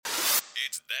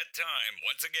that time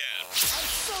once again. I'm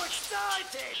so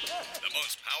excited! The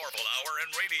most powerful hour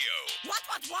in radio. What?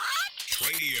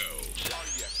 TRADIO. Are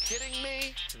you kidding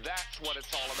me? That's what it's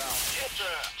all about. Yes,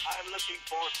 sir. I'm looking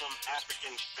for some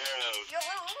African sparrows. No,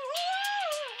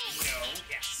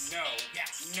 yes, no,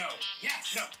 yes, no,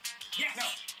 yes, no, yes, no,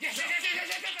 yes, yes, yes, yes, yes,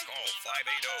 yes. Call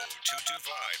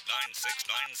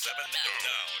 580-225-9697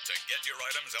 now to get your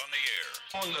items on the air.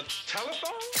 On the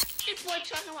telephone? It's what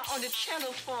you're talking about on the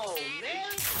telephone,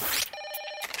 man.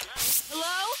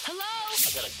 Hello? I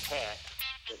got a cat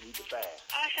that needs a bath.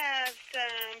 I have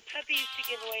some puppies to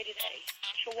give away today.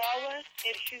 Chihuahua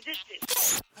and Shih Tzu.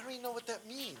 I don't even know what that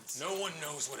means. No one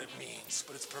knows what it means,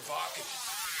 but it's provocative.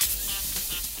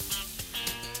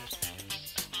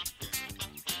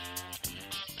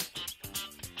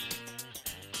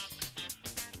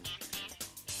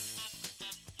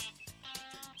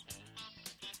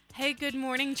 Hey, good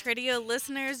morning, TRADIO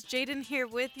listeners. Jaden here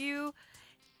with you.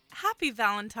 Happy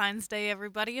Valentine's Day,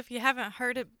 everybody. If you haven't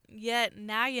heard it yet,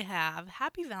 now you have.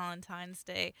 Happy Valentine's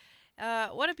Day.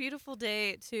 What a beautiful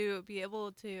day to be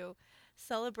able to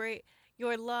celebrate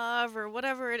your love or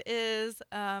whatever it is,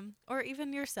 or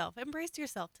even yourself. Embrace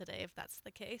yourself today if that's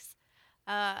the case.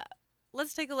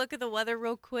 Let's take a look at the weather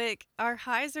real quick. Our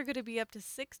highs are going to be up to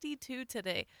 62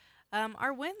 today.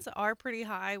 Our winds are pretty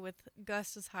high with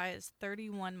gusts as high as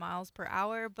 31 miles per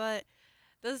hour, but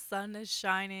the sun is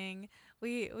shining.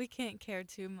 We can't care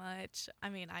too much. I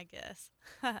mean, I guess.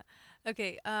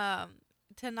 Okay,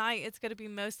 tonight it's going to be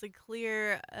mostly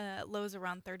clear, lows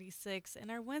around 36,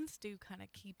 and our winds do kind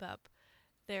of keep up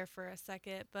there for a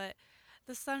second, but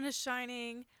the sun is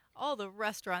shining. All the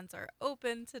restaurants are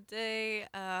open today,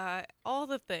 all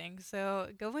the things. So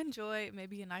go enjoy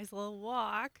maybe a nice little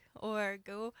walk or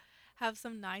go have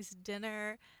some nice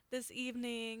dinner this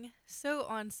evening, so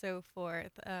on and so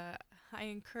forth. I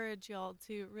encourage y'all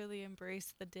to really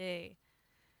embrace the day.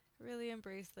 Really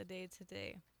embrace the day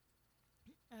today.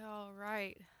 All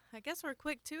right. I guess we're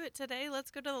quick to it today.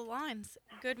 Let's go to the lines.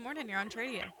 Good morning. You're on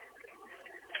TRADIO.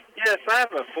 Yes, I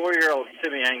have a 4-year-old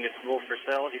semi-angus bull for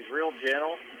sale. He's real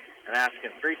gentle and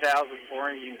asking $3,000 for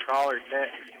him. You can call or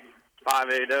text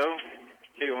 580-214-0602.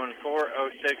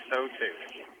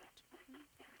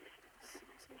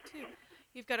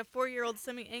 You've got a 4-year-old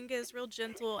semi-Angus, real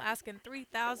gentle, asking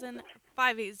 $3,000,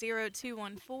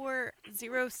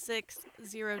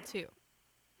 580-214-0602.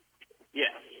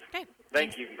 Yes. Okay.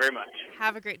 Thank you very much.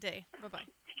 Have a great day. Bye-bye.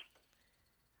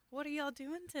 What are y'all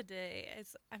doing today?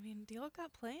 Do y'all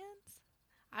got plans?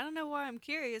 I don't know why I'm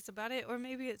curious about it, or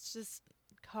maybe it's just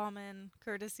common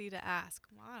courtesy to ask.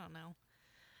 Well, I don't know.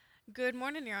 Good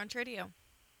morning. You're on TRADIO.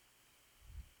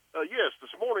 Yes,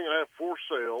 this morning I have for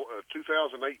sale a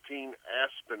 2018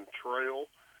 Aspen travel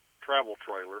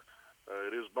trailer.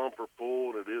 It is bumper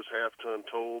pull and it is half-ton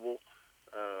towable.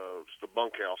 It's the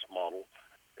bunkhouse model,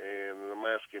 and I'm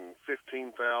asking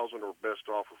 $15,000 or best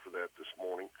offer for that this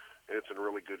morning. And it's in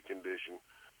really good condition.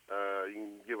 You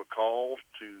can give a call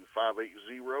to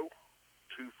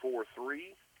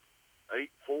 580-243-8435.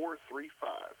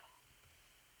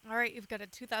 All right, you've got a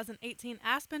 2018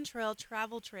 Aspen Trail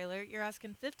travel trailer. You're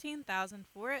asking $15,000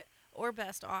 for it, or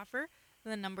best offer.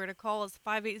 The number to call is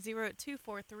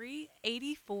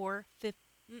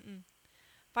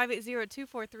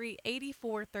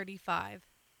 580-243-8435.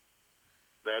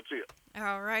 That's it.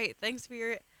 All right, thanks for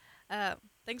your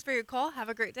call. Have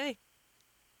a great day.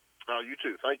 You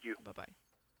too. Thank you. Bye-bye.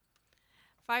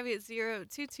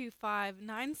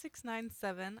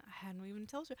 580-225-9697. I hadn't even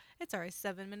told you. It's already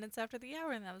 7 minutes after the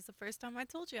hour, and that was the first time I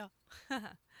told y'all.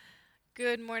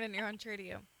 Good morning. You're on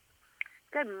TRADIO.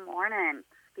 Good morning.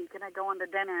 Speaking of going to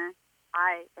dinner,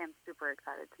 I am super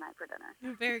excited tonight for dinner.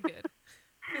 Very good.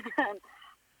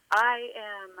 I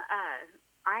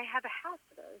have a house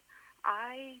today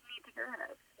I need to get rid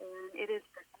of, and it is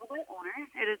for sale by owner.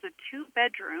 It is a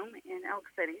 2-bedroom in Elk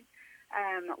City.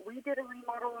 We did a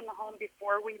remodel in the home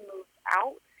before we moved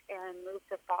out and moved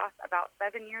to Foss about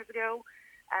 7 years ago.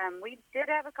 We did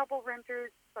have a couple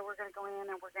renters, so we're going to go in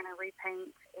and we're going to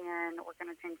repaint and we're going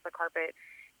to change the carpet.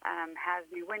 Has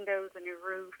new windows, a new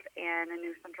roof, and a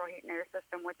new central heat and air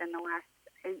system within the last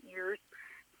 8 years.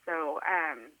 So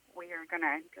we are going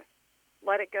to just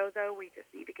let it go, though. We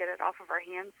just need to get it off of our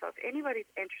hands. So if anybody's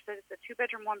interested, it's a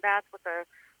 2-bedroom, 1-bath with a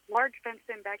large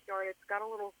fenced-in backyard. It's got a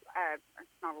little,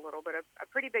 it's not a little, but a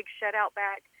pretty big shed out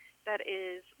back that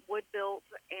is wood-built,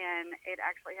 and it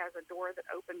actually has a door that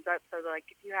opens up. So, like,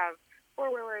 if you have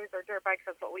four-wheelers or dirt bikes,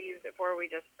 that's what we use it for. We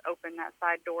just open that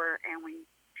side door, and we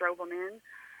drove them in.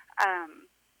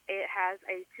 It has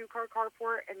a 2-car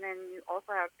carport, and then you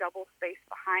also have double space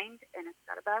behind, and it's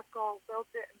got a basketball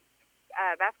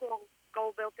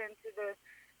skull built into the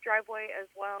driveway as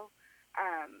well.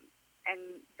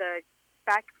 And the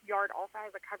backyard also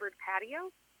has a covered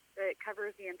patio that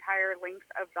covers the entire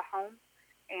length of the home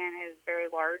and is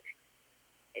very large.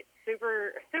 It's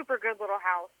super good little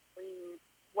house. We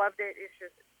loved it. It's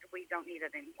just we don't need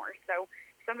it anymore. So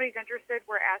if somebody's interested,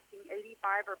 we're asking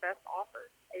 85 or best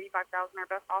offers, 85,000 or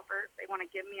best offers. They want to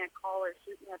give me a call or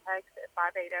shoot me a text at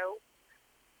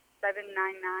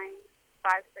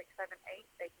 580-799-5678.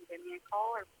 They can give me a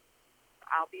call or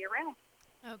I'll be around.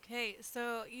 Okay,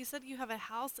 so you said you have a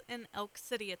house in Elk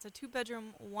City. It's a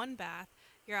 2-bedroom, 1-bath.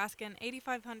 You're asking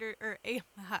 8,500 or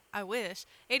I wish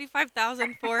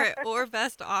 85,000 for it or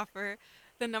best offer.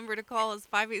 The number to call is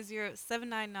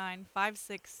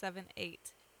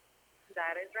 580-799-5678.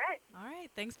 That is right. All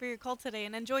right, thanks for your call today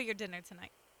and enjoy your dinner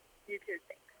tonight. You too.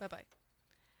 Thanks. Bye-bye.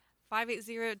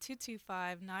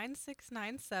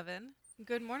 580-225-9697.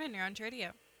 Good morning, you're on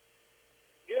TRADIO.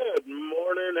 Good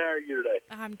morning. How are you today?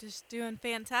 I'm just doing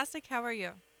fantastic. How are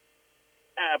you?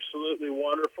 Absolutely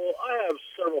wonderful. I have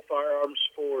several firearms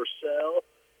for sale.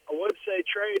 I would say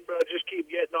trade, but I just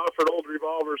keep getting offered old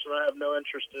revolvers, and I have no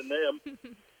interest in them.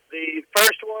 The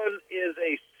first one is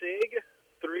a SIG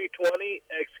 320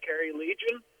 X-Carry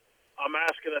Legion. I'm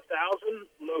asking $1,000,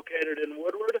 located in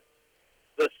Woodward.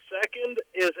 The second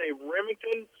is a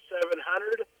Remington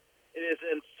 700. It is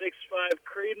in 6.5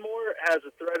 Creedmoor. It has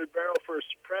a threaded barrel for a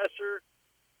suppressor,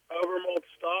 overmold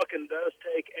stock, and does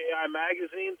take AI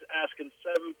magazines. Asking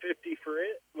 $750 for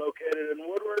it, located in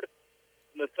Woodward.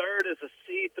 And the third is a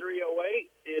C308.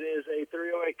 It is a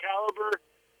 308 caliber,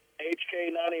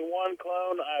 HK91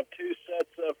 clone. I have 2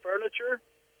 sets of furniture.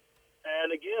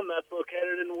 And again, that's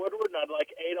located in Woodward, and I'd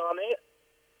like 8 on it.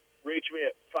 Reach me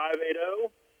at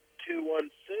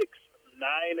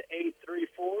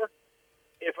 580-216-9834.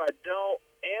 If I don't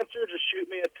answer, just shoot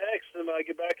me a text, and when I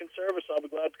get back in service, I'll be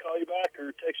glad to call you back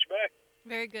or text you back.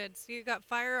 Very good. So you got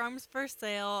firearms for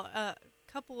sale, a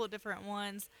couple of different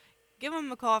ones. Give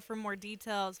them a call for more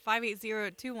details,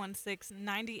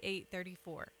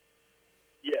 580-216-9834.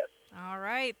 Yes. All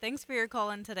right. Thanks for your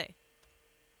call in today.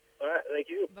 All right. Thank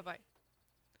you. Bye-bye.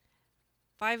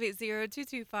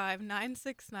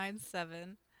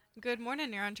 580-225-9697. Good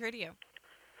morning. You're on TRADIO.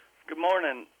 Good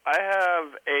morning. I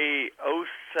have a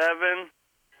 '07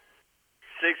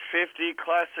 650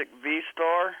 Classic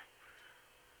vstar.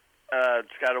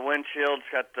 It's got a windshield.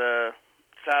 It's got the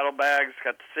saddlebags. It's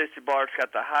got the sissy bar. It's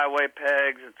got the highway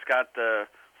pegs. It's got the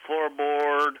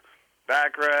floorboard,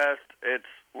 backrest. It's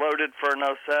loaded for an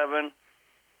 '07.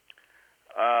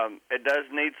 It does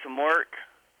need some work.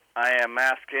 I am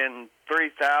asking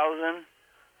 $3,000,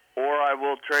 or I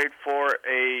will trade for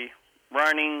a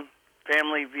running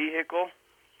family vehicle,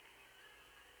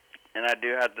 and I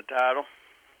do have the title.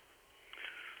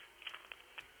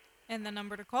 And the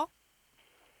number to call?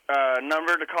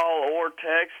 Number to call or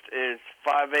text is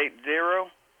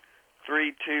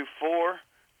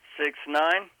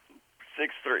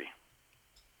 580-324-6963.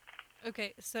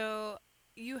 Okay, so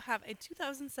you have a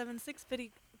 2007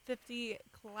 650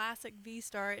 Classic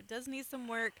V-Star. It does need some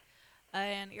work,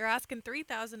 and you're asking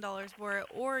 $3,000 for it,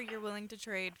 or you're willing to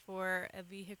trade for a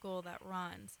vehicle that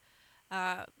runs.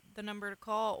 The number to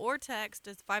call or text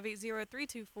is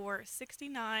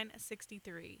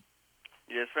 580-324-6963.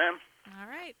 Yes, ma'am. All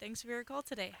right. Thanks for your call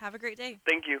today. Have a great day.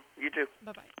 Thank you. You too.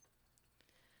 Bye-bye.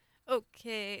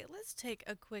 Okay, let's take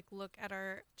a quick look at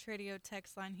our TRADIO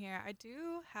text line here. I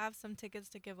do have some tickets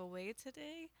to give away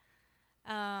today.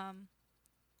 Let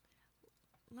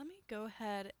me go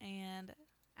ahead and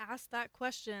ask that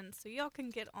question so y'all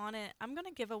can get on it. I'm going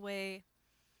to give away,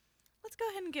 let's go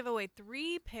ahead and give away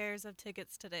 3 pairs of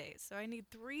tickets today. So I need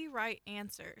 3 right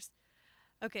answers.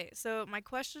 Okay, so my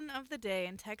question of the day,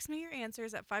 and text me your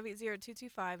answers at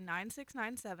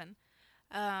 580-225-9697.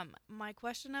 My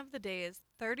question of the day is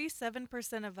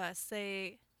 37% of us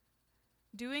say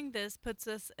doing this puts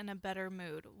us in a better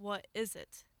mood. What is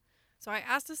it? So I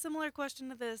asked a similar question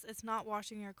to this. It's not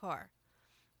washing your car.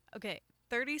 Okay,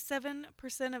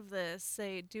 37% of this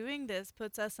say doing this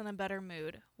puts us in a better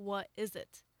mood. What is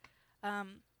it?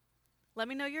 Let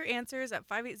me know your answers at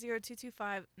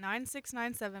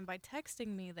 580-225-9697 by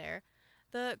texting me there.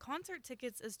 The concert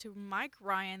tickets is to Mike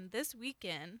Ryan this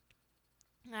weekend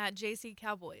at JC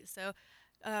Cowboys. So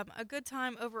a good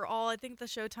time overall. I think the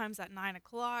show time's at 9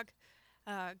 o'clock.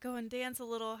 Go and dance a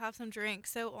little, have some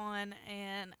drinks, so on,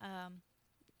 and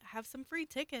have some free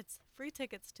tickets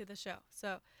to the show.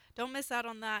 So don't miss out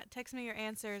on that. Text me your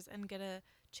answers and get a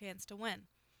chance to win.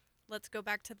 Let's go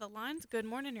back to the lines. Good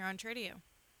morning. You're on TRADIO.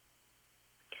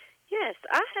 Yes,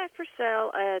 I have for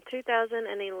sale a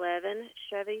 2011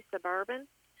 Chevy Suburban.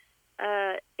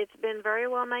 It's been very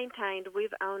well maintained.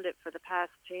 We've owned it for the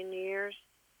past 10 years.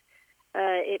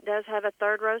 It does have a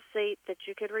third row seat that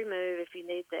you could remove if you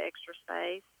need the extra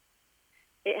space.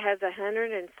 It has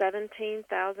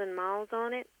 117,000 miles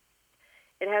on it.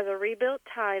 It has a rebuilt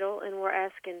title, and we're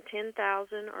asking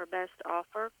 $10,000 or best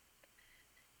offer.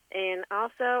 And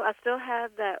also, I still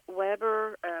have that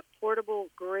Weber portable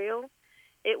grill.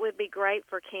 It would be great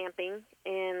for camping,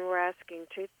 and we're asking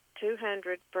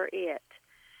 $200 for it.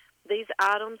 These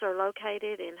items are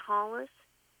located in Hollis,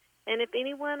 and if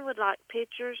anyone would like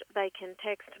pictures, they can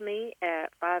text me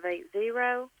at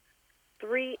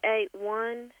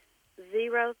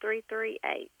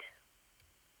 580-381-0338.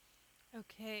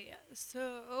 Okay,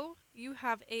 so you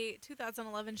have a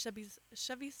 2011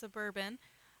 Chevy Suburban,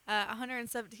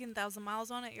 117,000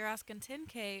 miles on it. You're asking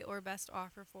 $10K or best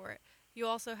offer for it. You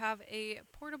also have a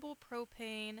portable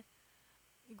propane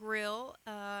grill,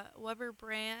 Weber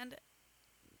brand.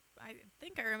 I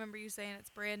think I remember you saying it's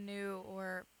brand new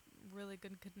or really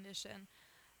good condition.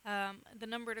 The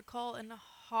number to call in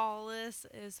Hollis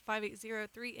is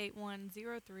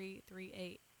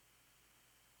 580-381-0338.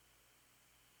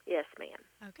 Yes, ma'am.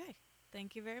 Okay.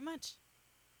 Thank you very much.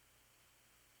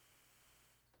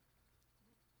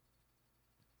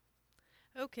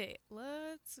 Okay,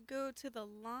 let's go to the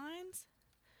lines.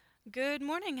 Good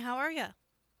morning. How are you?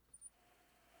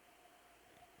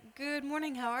 Good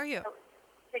morning. How are you?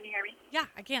 Can you hear me? Yeah,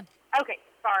 I can. Okay,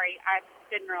 sorry. I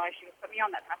didn't realize you put me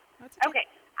on that time. That's okay.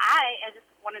 I just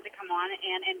wanted to come on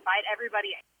and invite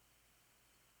everybody.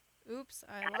 Oops,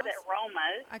 I at lost.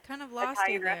 Roma's. I kind of lost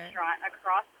Italian you there. restaurant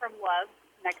across from Love's,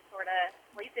 next door to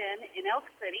Sleep in Elk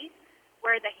City,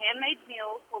 where the handmade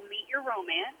meals will meet your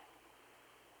romance.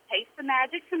 Taste the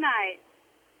magic tonight,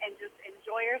 and just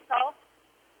enjoy yourself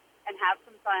and have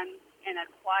some fun in a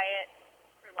quiet,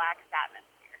 relaxed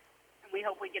atmosphere. And we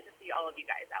hope we get to see all of you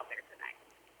guys out there tonight.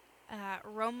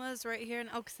 Roma's right here in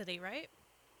Elk City, right?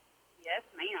 Yes,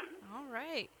 ma'am. All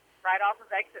right. Right off of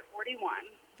exit 41.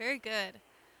 Very good.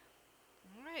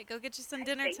 All right, go get you some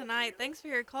dinner tonight. Thanks for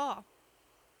your call.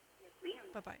 Yes,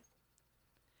 ma'am. Bye-bye.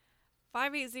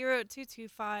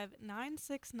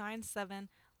 580-225-9697.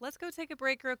 Let's go take a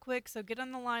break real quick, so get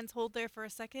on the lines, hold there for a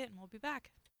second, and we'll be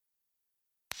back.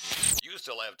 You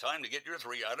still have time to get your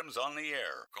 3 items on the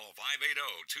air. Call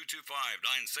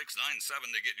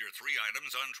 580-225-9697 to get your 3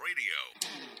 items on TRADIO.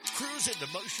 Cruise into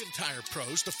Motion Tire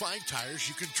Pros to find tires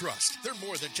you can trust. They're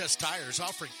more than just tires,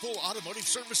 offering full automotive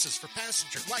services for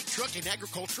passenger, light truck, and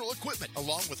agricultural equipment.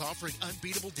 Along with offering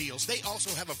unbeatable deals, they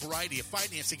also have a variety of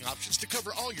financing options to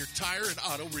cover all your tire and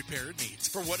auto repair needs.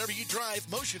 For whatever you drive,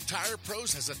 Motion Tire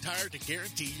Pros has a tire to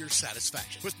guarantee your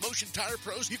satisfaction. With Motion Tire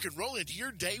Pros, you can roll into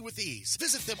your day with ease.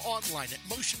 Visit them online at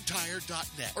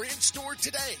motiontire.net or in store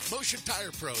today. Motion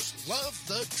Tire Pros, love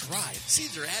the drive. See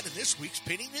their ad in this week's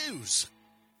Penny News.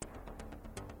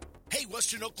 Hey,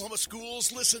 Western Oklahoma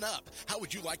schools, listen up. How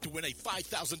would you like to win a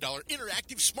 $5,000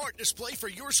 interactive smart display for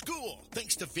your school?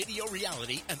 Thanks to Video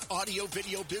Reality, an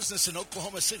audio-video business in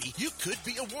Oklahoma City, you could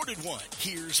be awarded one.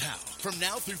 Here's how. From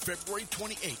now through February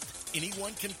 28th,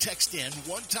 anyone can text in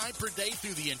one time per day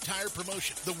through the entire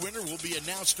promotion. The winner will be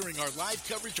announced during our live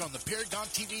coverage on the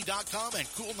ParagonTV.com and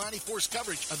Cool 94's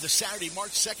coverage of the Saturday,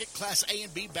 March 2nd Class A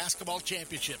and B basketball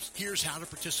championships. Here's how to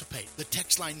participate. The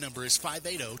text line number is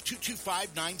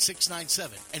 580-225-9697.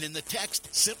 And in the text,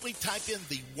 simply type in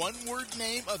the one-word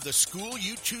name of the school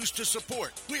you choose to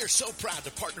support. We are so proud to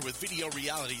partner with Video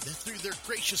Reality that through their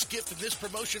gracious gift in this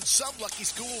promotion, some lucky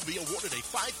school will be awarded a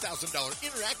 $5,000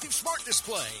 interactive smart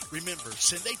display. Remember,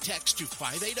 send a text to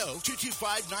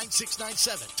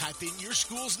 580-225-9697. Type in your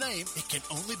school's name. It can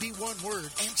only be one word,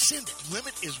 and send it.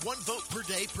 Limit is 1 vote per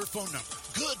day per phone number.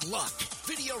 Good luck.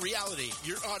 Video Reality,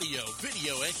 your audio,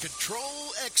 video, and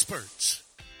control experts.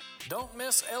 Don't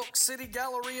miss Elk City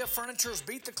Galleria Furniture's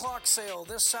Beat the Clock sale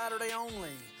this Saturday only.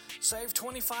 Save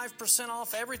 25%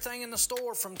 off everything in the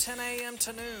store from 10 a.m.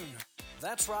 to noon.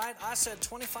 That's right, I said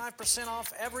 25%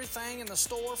 off everything in the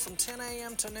store from 10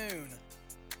 a.m. to noon.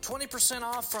 20%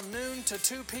 off from noon to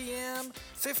 2 p.m.,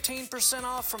 15%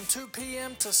 off from 2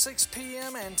 p.m. to 6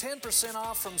 p.m., and 10%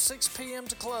 off from 6 p.m.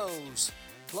 to close.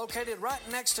 Located right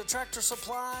next to Tractor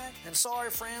Supply, and sorry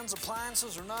friends,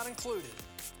 appliances are not included.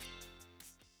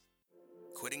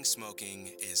 Quitting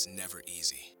smoking is never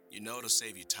easy. You know it'll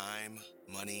save you time,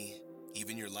 money,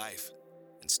 even your life.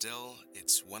 And still,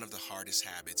 it's one of the hardest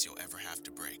habits you'll ever have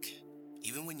to break.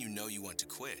 Even when you know you want to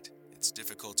quit, it's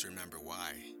difficult to remember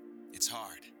why. It's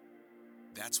hard.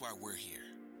 That's why we're here.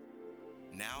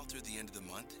 Now through the end of the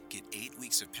month, get 8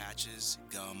 weeks of patches,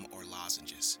 gum, or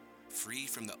lozenges, free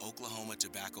from the Oklahoma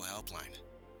Tobacco Helpline.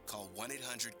 Call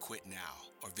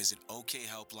 1-800-QUIT-NOW or visit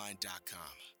okhelpline.com.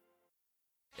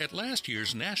 At last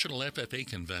year's National FFA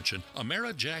Convention,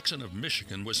 Amara Jackson of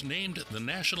Michigan was named the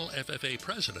National FFA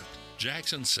President.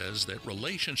 Jackson says that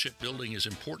relationship building is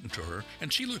important to her,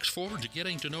 and she looks forward to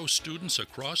getting to know students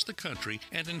across the country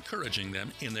and encouraging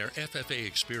them in their FFA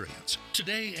experience.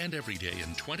 Today and every day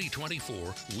in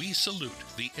 2024, we salute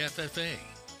the FFA.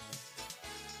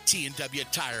 T&W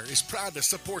Tire is proud to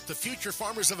support the future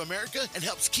farmers of America and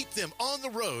helps keep them on the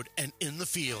road and in the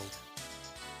field.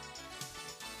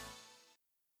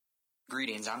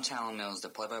 Greetings, I'm Talon Mills, the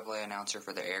play-by-play announcer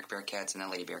for the Eric Bearcats and the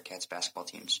Lady Bearcats basketball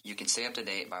teams. You can stay up to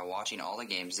date by watching all the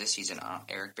games this season on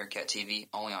Eric Bearcat TV,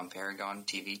 only on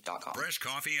ParagonTV.com. Fresh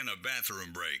coffee and a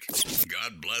bathroom break.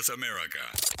 God bless America.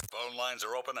 Phone lines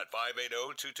are open at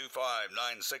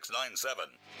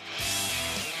 580-225-9697.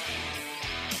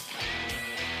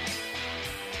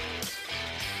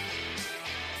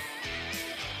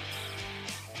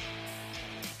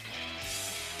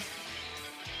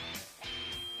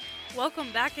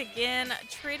 Welcome back again.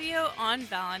 Tradio on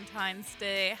Valentine's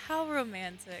Day. How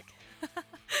romantic.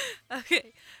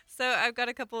 Okay, so I've got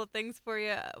a couple of things for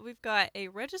you. We've got a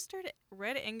registered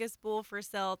red Angus bull for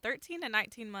sale, 13 to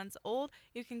 19 months old.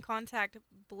 You can contact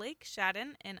Blake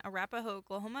Shadden in Arapahoe,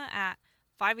 Oklahoma at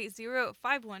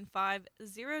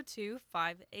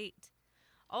 580-515-0258.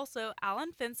 Also,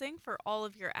 Allen Fencing for all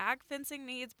of your ag fencing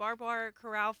needs, barbed wire,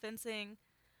 corral fencing,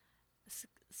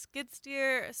 skid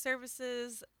steer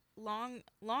services, long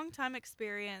time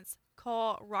experience.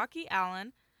 Call Rocky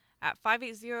Allen at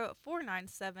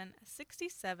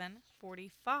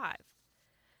 580-497-6745.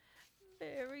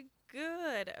 Very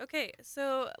good. Okay,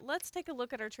 so let's take a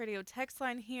look at our Tradio text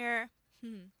line here.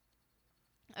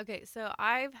 Okay, so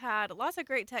I've had lots of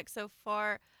great texts so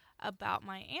far about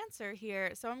my answer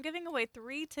here. So I'm giving away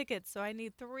 3 tickets, so I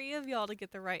need 3 of y'all to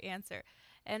get the right answer.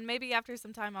 And maybe after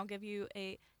some time I'll give you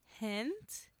a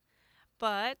hint,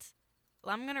 but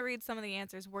I'm going to read some of the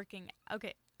answers working.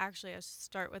 Okay, actually, I should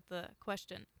start with the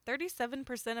question.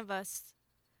 37% of us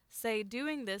say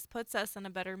doing this puts us in a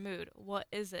better mood. What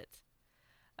is it?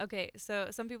 Okay, so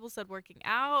some people said working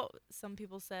out. Some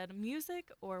people said music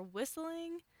or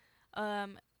whistling,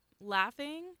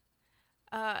 laughing.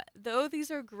 Though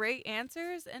these are great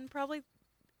answers and probably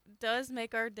does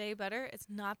make our day better, it's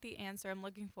not the answer I'm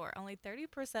looking for. Only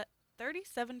 37%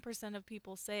 of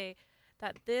people say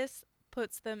that this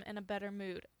puts them in a better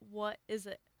mood. What is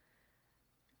it?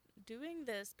 Doing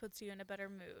this puts you in a better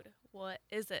mood. What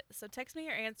is it? So text me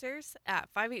your answers at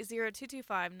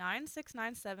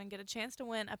 580-225-9697. Get a chance to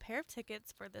win a pair of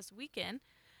tickets for this weekend.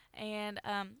 And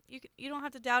you don't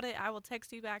have to doubt it. I will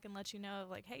text you back and let you know,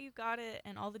 like, hey, you got it,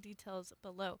 and all the details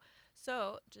below.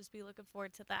 So just be looking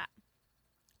forward to that.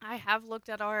 I have looked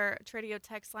at our Tradio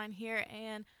text line here,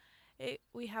 and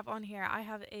we have on here, I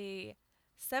have a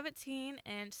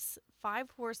 17-inch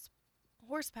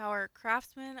 5-horsepower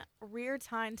Craftsman rear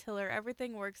tine tiller.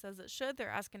 Everything works as it should. They're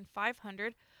asking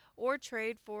 $500, or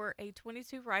trade for a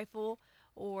 22 rifle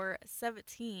or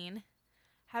 17.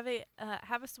 Have a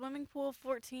swimming pool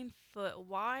 14 foot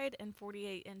wide and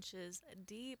 48 inches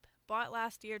deep. Bought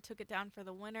last year, took it down for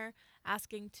the winter,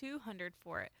 asking $200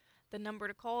 for it. The number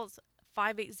to call is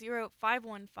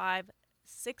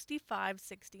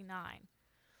 580-515-6569.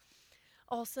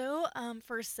 Also,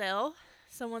 for sale,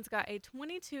 someone's got a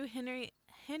 22 Henry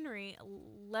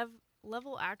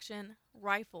level action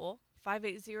rifle,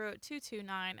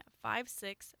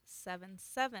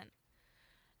 580-229-5677.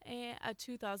 And a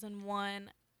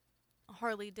 2001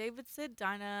 Harley Davidson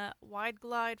Dyna Wide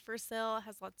Glide for sale,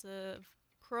 has lots of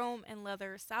chrome and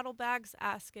leather saddlebags,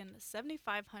 asking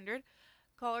 $7,500.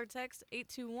 Call or text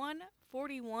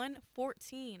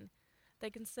 821-4114. They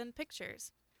can send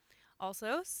pictures.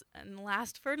 Also, and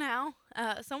last for now,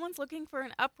 someone's looking for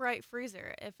an upright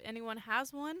freezer. If anyone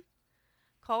has one,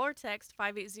 call or text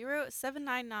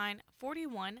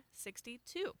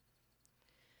 580-799-4162.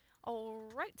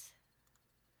 All right.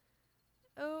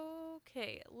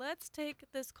 Okay, let's take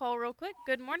this call real quick.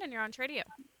 Good morning, you're on Tradio.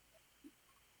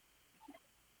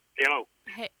 Hello.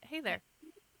 Hey there.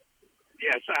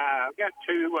 Yes, I've got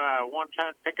 2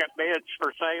 one-ton pickup beds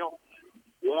for sale.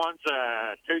 One's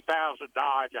a 2000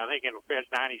 Dodge. I think it'll fit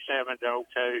 97 to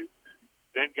 02.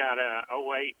 Then got a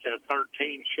 08 to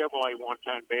 13 Chevrolet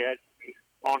one-ton bed.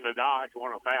 On the Dodge,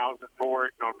 1,000 for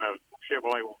it, and on the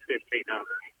Chevrolet, 1,500.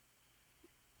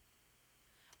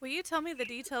 Will you tell me the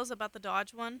details about the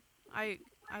Dodge one? I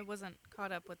wasn't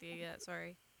caught up with you yet,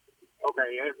 sorry.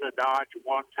 Okay, it's a Dodge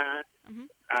one-ton. Mm-hmm.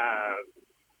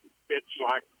 It's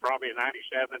like probably a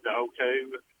 97 to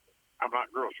 02. I'm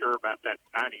not real sure about that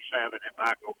 97. It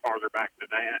might go farther back than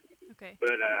that. Okay.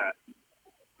 But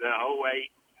the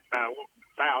 '08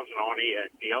 thousand on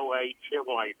it. The '08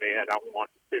 Chevrolet bed, I want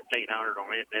 1,500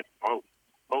 on it. And both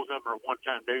of them are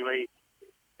one-ton dually,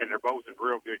 and they're both in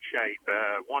real good shape.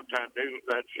 One-ton dually,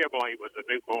 that Chevrolet was a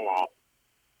new pull-off.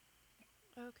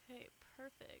 Okay,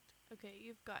 perfect. Okay,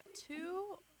 you've got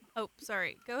two. Oh,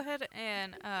 sorry. Go ahead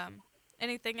and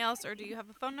anything else, or do you have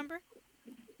a phone number?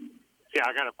 Yeah,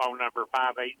 I got a phone number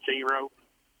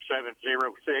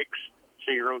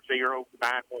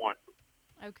 580-706-0091.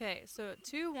 Okay, so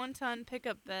two one-ton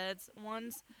pickup beds.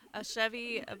 One's a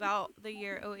Chevy about the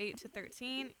year '08 to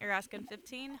 '13. You're asking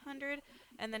 $1,500,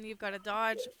 and then you've got a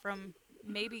Dodge from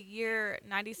maybe year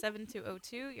 '97 to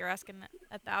 '02. You're asking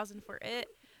 $1,000 for it.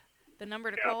 The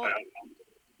number to call.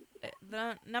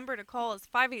 The number to call is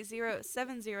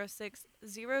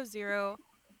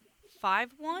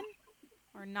 580-706-0051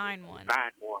 or 91.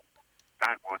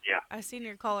 91, yeah. I seen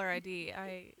your caller ID.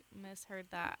 I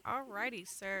misheard that. Alrighty,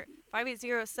 sir.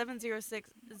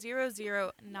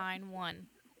 580-706-0091.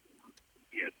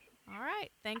 Yes. All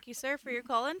right. Thank you, sir, for your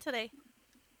call in today.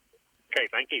 Okay,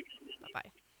 thank you.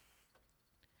 Bye-bye.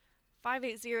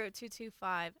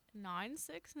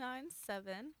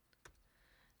 580-225-9697.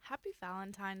 Happy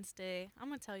Valentine's Day. I'm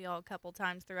going to tell y'all a couple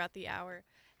times throughout the hour.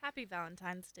 Happy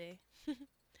Valentine's Day.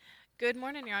 Good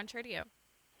morning. You're on TRADIO.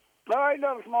 How you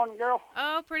doing this morning, girl?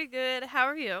 Oh, pretty good. How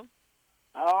are you?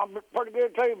 I'm pretty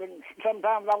good, too, but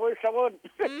sometimes I wish I would.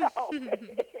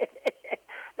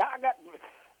 I got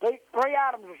three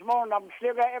items this morning. I'm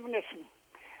still having this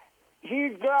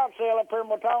huge garage sale up here in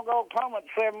Watonga, Oklahoma at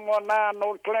 719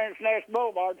 North Clarence Nash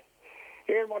Boulevard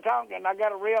here in Watonga. And I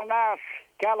got a real nice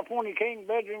California King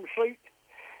bedroom suite,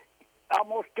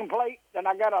 almost complete. And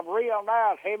I got a real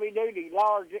nice, heavy-duty,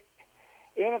 large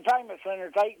entertainment center.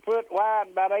 It's 8 foot wide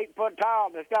and about 8 foot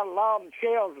tall. It's got a lot of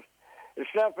shelves and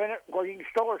stuff in it where you can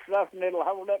store stuff, and it'll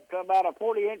hold up to about a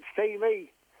 40-inch TV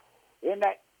in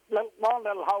that one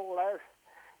little hole there.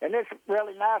 And it's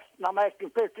really nice, and I'm asking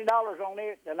 $50 on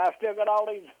it, and I still got all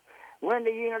these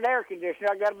window unit air conditioners.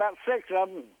 I got about 6 of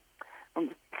them,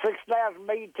 from 6,000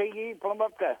 BTU plumb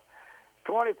up to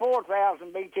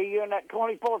 24,000 BTU, and that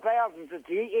 24,000 is a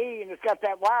GE, and it's got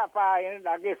that Wi-Fi in it,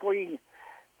 I guess, where you can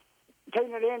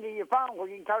tune it into your phone, where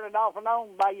you can turn it off and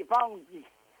on by your phone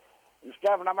and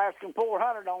stuff, and I'm asking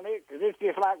 $400 on it, because it's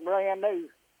just like brand new.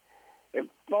 If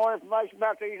more information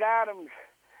about these items,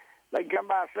 they can come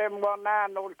by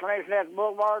 719 North Clarence Nash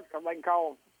Boulevard, or they can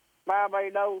call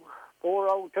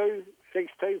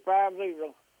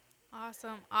 580-402-6250.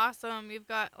 Awesome. You've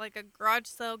got like a garage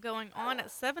sale going on at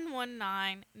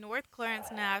 719 North Clarence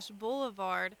Nash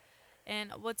Boulevard in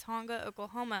Watonga,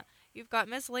 Oklahoma. You've got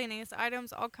miscellaneous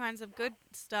items, all kinds of good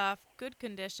stuff, good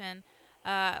condition,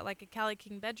 like a Cali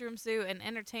King bedroom suite, an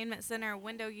entertainment center,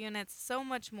 window units, so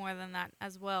much more than that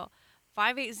as well.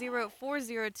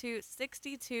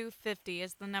 580-402-6250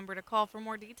 is the number to call for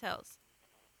more details.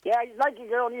 Yeah, thank you,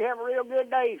 girl. You have a real good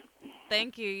day.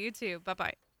 Thank you. You too.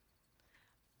 Bye-bye.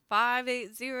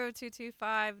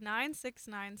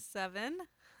 580-225-9697.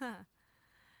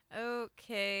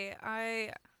 Okay,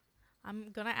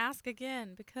 I'm going to ask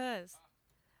again because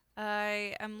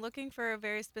I am looking for a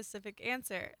very specific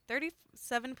answer.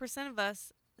 37% of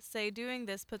us say doing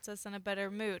this puts us in a better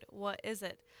mood. What is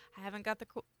it? I haven't got the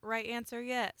right answer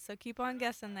yet, so keep on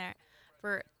guessing there.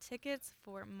 For tickets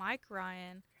for Mike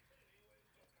Ryan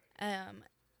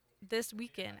this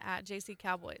weekend at JC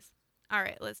Cowboys. All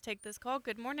right, let's take this call.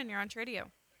 Good morning. You're on TRADIO.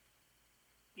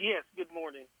 Yes, good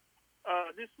morning.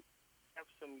 This I have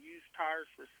some used tires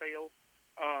for sale.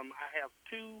 I have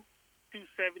two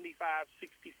 275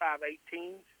 65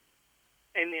 18s,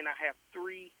 and then I have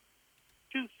three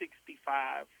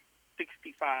 265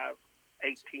 65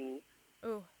 18s.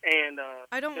 Oh, and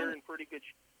they're in pretty good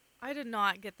shape. I did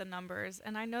not get the numbers,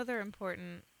 and I know they're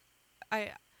important.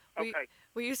 Okay.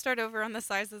 Will you start over on the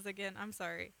sizes again? I'm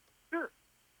sorry. Sure.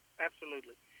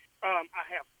 Absolutely. I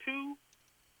have two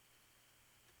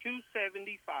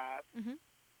 275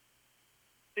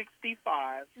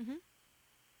 65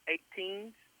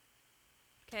 18s.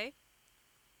 Okay.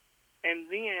 And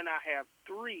then I have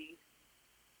three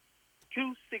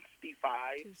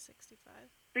 265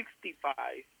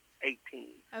 65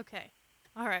 18s. Okay.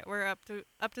 All right, we're up to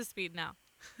speed now.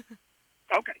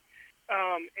 Okay.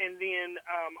 And then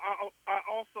I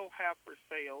also have for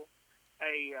sale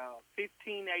a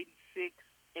 1586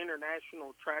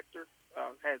 International tractor.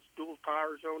 Has dual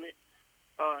tires on it,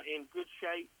 in good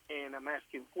shape, and I'm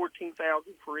asking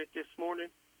 $14,000 for it this morning.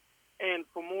 And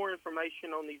for more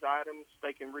information on these items,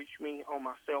 they can reach me on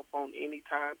my cell phone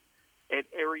anytime at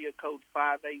area code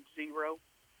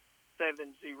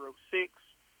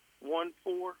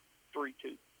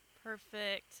 580-706-1432.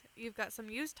 Perfect. You've got some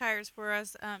used tires for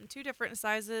us, 2 different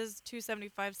sizes,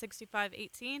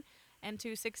 275/65/18 and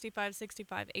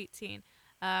 265/65/18.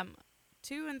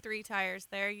 2 and 3 tires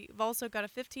there. You've also got a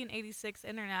 1586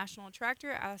 International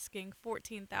tractor asking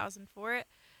 $14,000 for it.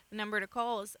 The number to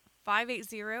call is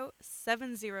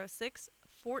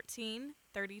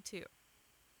 580-706-1432.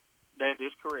 That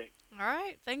is correct. All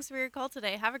right. Thanks for your call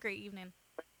today. Have a great evening.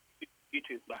 You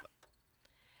too. Bye.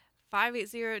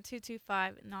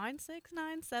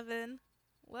 580-225-9697.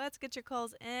 Let's get your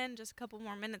calls in. Just a couple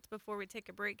more minutes before we take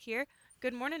a break here.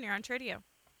 Good morning. You're on TRADIO.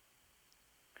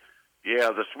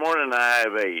 Yeah, this morning I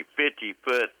have a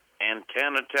 50-foot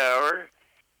antenna tower.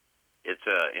 It's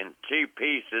in 2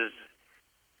 pieces,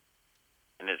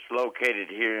 and it's located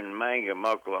here in Mangum,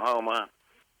 Oklahoma.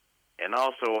 And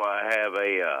also I have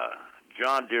a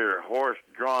John Deere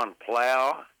horse-drawn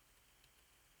plow.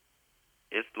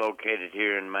 It's located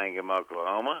here in Mangum,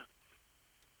 Oklahoma.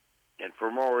 And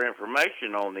for more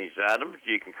information on these items,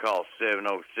 you can call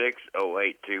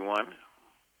 706-0821.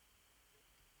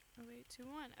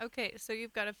 0821. Okay, so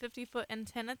you've got a 50-foot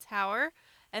antenna tower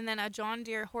and then a John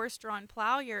Deere horse-drawn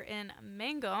plow. You're in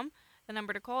Mangum. The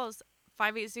number to call is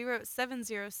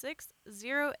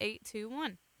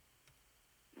 580-706-0821.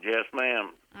 Yes,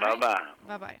 ma'am. All Bye-bye. Right.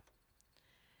 Bye-bye.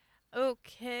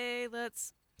 Okay,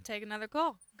 let's take another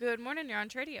call. Good morning. You're on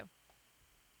TRADIO.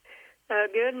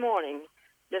 Good morning.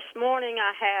 This morning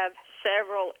I have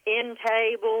several end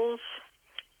tables,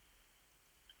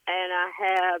 and I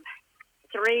have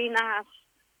 3 nice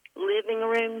living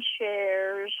room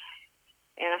chairs,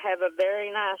 and I have a very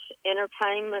nice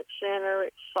entertainment center.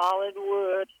 It's solid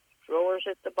wood, drawers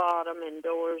at the bottom and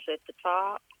doors at the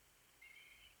top.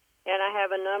 And I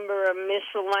have a number of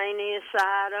miscellaneous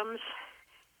items,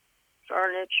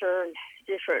 furniture and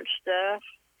different stuff.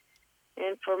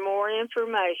 And for more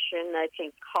information, they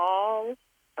can call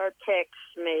or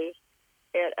text me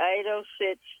at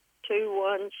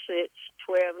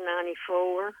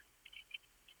 806-216-1294.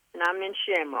 And I'm in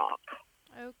Shamrock.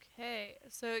 Okay,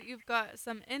 so you've got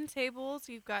some end tables,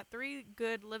 you've got 3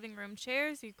 good living room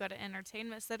chairs, you've got an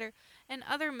entertainment center, and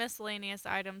other miscellaneous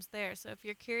items there. So if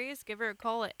you're curious, give her a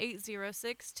call at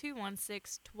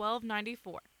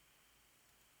 806-216-1294.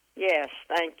 Yes,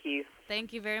 thank you.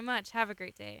 Thank you very much. Have a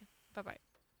great day. Bye-bye.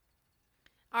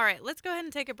 All right, let's go ahead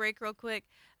and take a break real quick.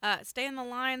 Stay in the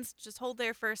lines. Just hold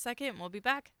there for a second. We'll be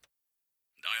back.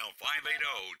 Dial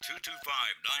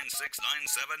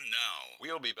 580-225-9697 now.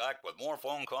 We'll be back with more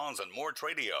phone calls and more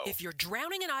TRADIO. If you're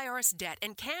drowning in IRS debt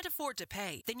and can't afford to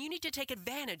pay, then you need to take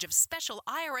advantage of special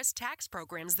IRS tax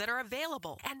programs that are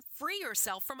available and free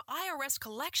yourself from IRS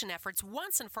collection efforts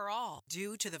once and for all.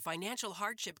 Due to the financial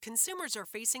hardship consumers are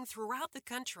facing throughout the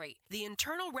country, the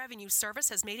Internal Revenue Service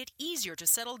has made it easier to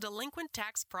settle delinquent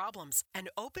tax problems. An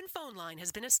open phone line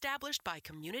has been established by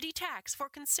Community Tax for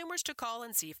consumers to call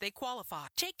and see if they qualify.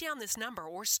 Take down this number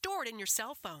or store it in your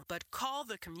cell phone, but call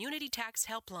the Community Tax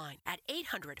Helpline at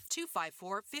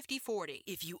 800-254-5040.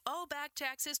 If you owe back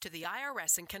taxes to the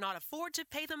IRS and cannot afford to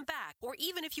pay them back, or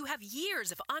even if you have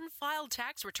years of unfiled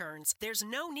tax returns, there's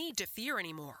no need to fear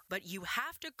anymore. But you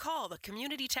have to call the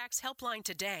Community Tax Helpline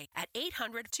today at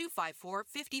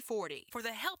 800-254-5040 for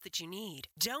the help that you need.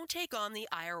 Don't take on the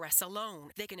IRS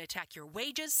alone. They can attack your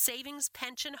wages, savings,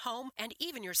 pension, home, and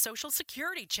even your Social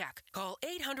Security check. Call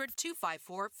 800-254-5040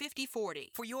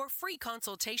 for your free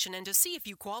consultation and to see if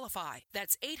you qualify.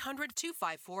 That's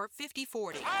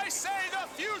 800-254-5040. I say the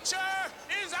future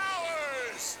is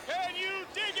ours! Can you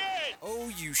dig it?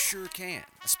 Oh, you sure can.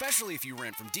 Especially if you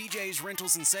rent from DJ's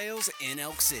Rentals and Sales in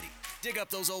Elk City. Dig up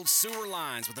those old sewer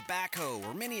lines with a backhoe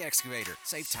or mini excavator.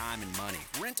 Save time and money.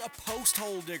 Rent a post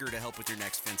hole digger to help with your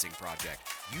next fencing project.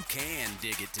 You can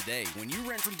dig it today when you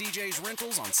rent from DJ's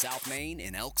Rentals on South Main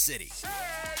in Elk City. Can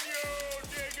you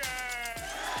dig it?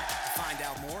 To find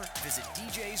out more, visit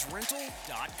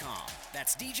djsrental.com.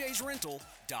 That's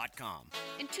djsrental.com.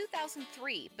 In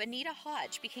 2003, Benita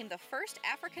Hodge became the first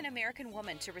African-American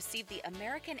woman to receive the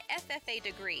American FFA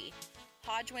degree.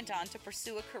 Hodge went on to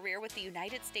pursue a career with the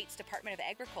United States Department of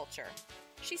Agriculture.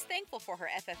 She's thankful for her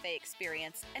FFA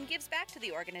experience and gives back to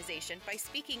the organization by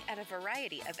speaking at a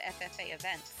variety of FFA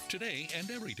events. Today and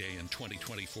every day in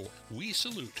 2024, we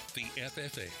salute the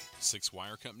FFA. Six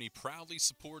Wire Company proudly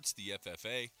supports the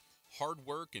FFA. Hard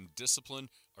work and discipline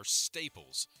are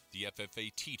staples the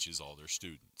FFA teaches all their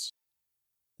students.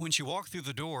 When she walked through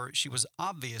the door, she was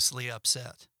obviously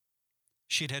upset.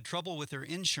 She'd had trouble with her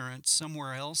insurance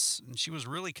somewhere else, and she was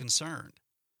really concerned.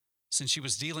 Since she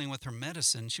was dealing with her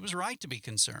medicine, she was right to be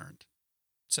concerned.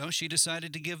 So she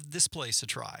decided to give this place a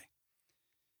try.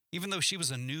 Even though she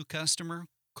was a new customer,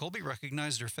 Colby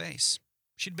recognized her face.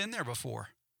 She'd been there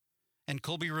before. And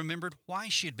Colby remembered why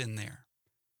she had been there.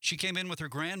 She came in with her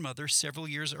grandmother several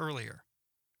years earlier.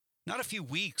 Not a few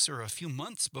weeks or a few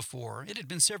months before, it had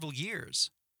been several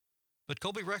years. But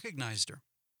Colby recognized her.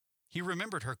 He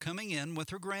remembered her coming in with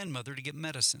her grandmother to get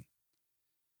medicine.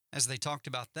 As they talked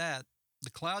about that, the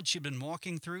cloud she'd been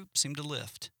walking through seemed to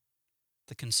lift.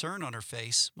 The concern on her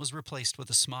face was replaced with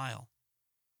a smile.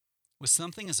 With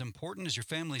something as important as your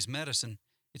family's medicine,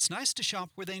 it's nice to shop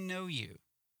where they know you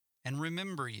and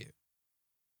remember you.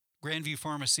 Grandview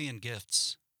Pharmacy and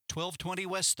Gifts, 1220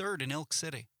 West 3rd in Elk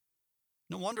City.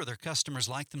 No wonder their customers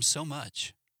like them so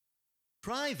much.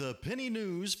 Try the penny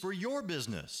news for your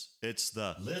business. It's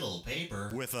the little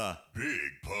paper with a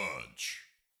big punch.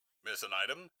 Miss an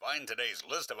item? Find today's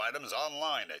list of items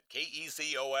online at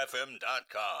kecofm.com.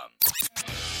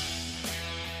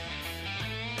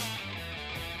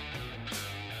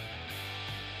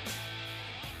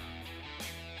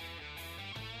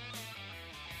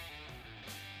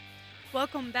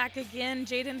 Welcome back again.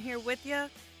 Jaden here with you.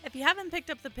 If you haven't picked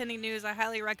up the penny news, I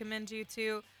highly recommend you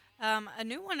to. A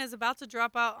new one is about to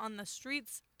drop out on the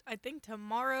streets, I think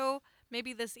tomorrow,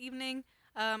 maybe this evening.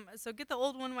 So get the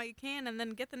old one while you can and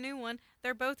then get the new one.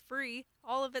 They're both free.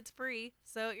 All of it's free.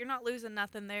 So you're not losing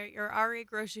nothing there. You're already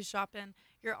grocery shopping.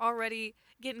 You're already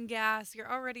getting gas.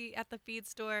 You're already at the feed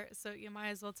store. So you might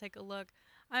as well take a look.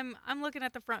 I'm looking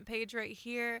at the front page right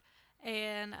here,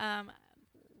 and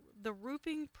the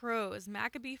Roofing Pros,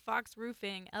 Maccabee Fox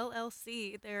Roofing,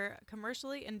 LLC. They're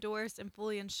commercially endorsed and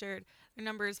fully insured. Their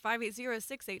number is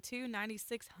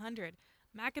 580-682-9600.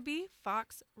 Maccabee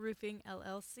Fox Roofing,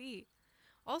 LLC.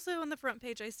 Also on the front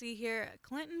page I see here,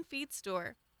 Clinton Feed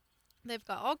Store. They've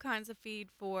got all kinds of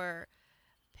feed for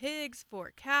pigs,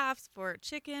 for calves, for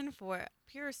chicken, for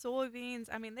pure soybeans.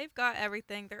 I mean, they've got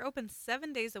everything. They're open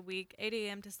 7 days a week, 8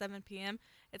 a.m. to 7 p.m.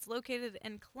 It's located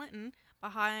in Clinton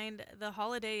behind the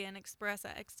Holiday Inn Express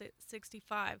at Exit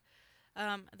 65.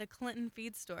 The Clinton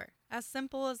Feed Store. As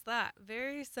simple as that.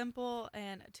 Very simple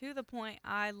and to the point.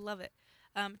 I love it.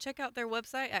 Check out their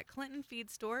website at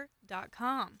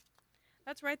clintonfeedstore.com.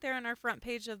 That's right there on our front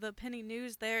page of the Penny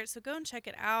News there. So go and check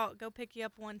it out. Go pick you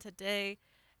up one today.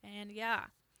 And yeah.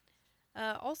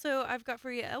 Also, I've got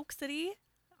for you Elk City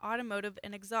Automotive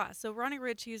and Exhaust. So Ronnie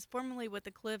Rich, he's formerly with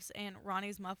the Cliffs and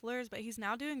Ronnie's Mufflers, but he's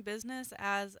now doing business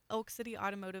as Elk City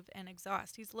Automotive and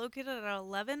Exhaust. He's located at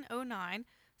 1109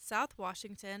 South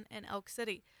Washington in Elk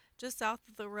City, just south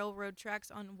of the railroad tracks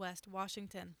on West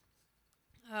Washington.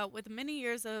 With many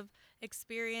years of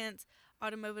experience,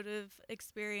 automotive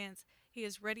experience, he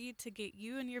is ready to get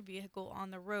you and your vehicle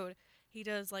on the road. He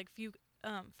does like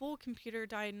full computer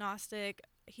diagnostic,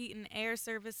 heat and air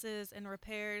services and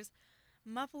repairs,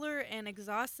 muffler and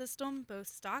exhaust system, both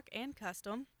stock and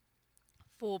custom,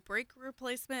 full brake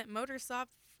replacement, motor swaps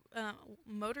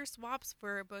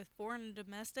for both foreign and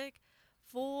domestic,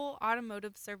 full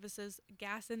automotive services,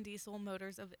 gas and diesel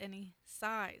motors of any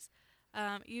size.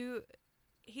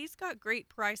 He's got great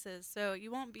prices, so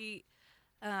you won't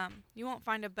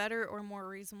find a better or more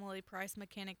reasonably priced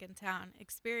mechanic in town.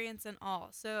 Experience and all.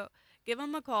 So give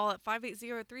him a call at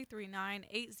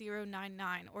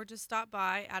 580-339-8099 or just stop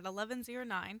by at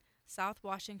 1109 South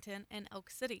Washington in Elk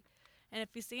City. And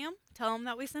if you see him, tell him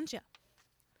that we sent you.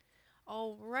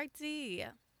 Alrighty.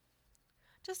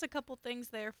 Just a couple things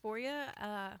there for you.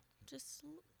 Just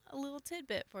a little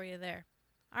tidbit for you there.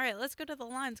 All right, let's go to the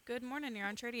lines. Good morning. You're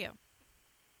on TRADIO.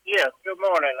 Yes, good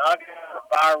morning. I got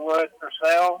firewood for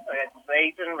sale. It's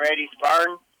season, ready to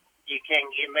burn. You can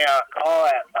give me a call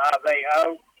at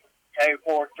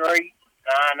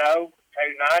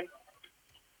 580-243-9029.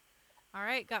 All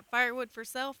right, got firewood for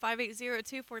sale,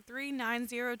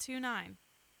 580-243-9029.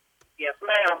 Yes,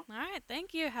 ma'am. All right,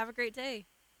 thank you. Have a great day.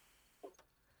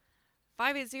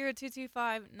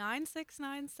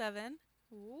 580-225-9697.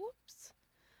 Whoops.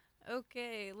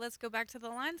 Okay, let's go back to the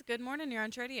lines. Good morning. You're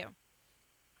on TRADIO.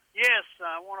 Yes,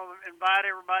 I want to invite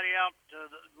everybody out to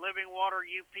the Living Water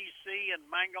UPC in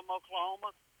Mangum,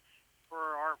 Oklahoma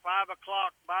for our 5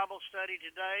 o'clock Bible study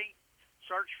today,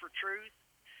 Search for Truth,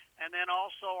 and then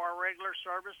also our regular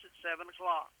service at 7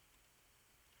 o'clock.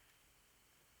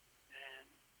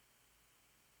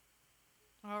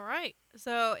 All right,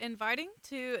 so inviting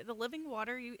to the Living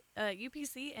Water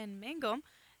UPC in Mangum,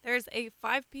 there's a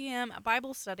 5 p.m.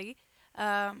 Bible study.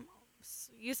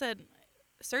 You said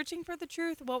Searching for the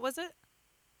Truth. What was it?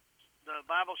 The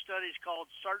Bible study is called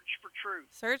Search for Truth.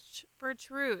 Search for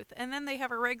Truth. And then they have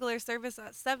a regular service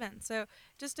at 7. So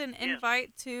just an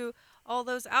invite to all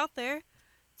those out there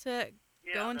to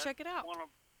go and check it out.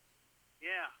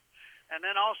 And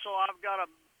then also I've got a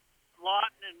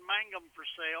lot in Mangum for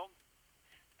sale,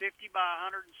 50 by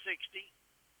 160,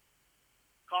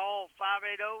 Call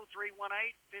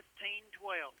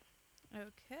 580-318-1512.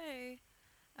 Okay.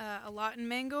 A lot in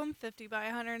Mangum, 50 by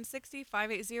 160,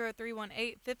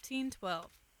 580-318-1512.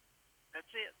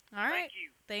 That's it. All right. Thank you.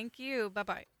 Thank you.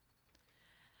 Bye-bye.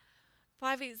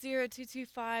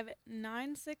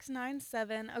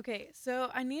 580-225-9697. Okay, so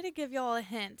I need to give y'all a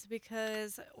hint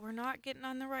because we're not getting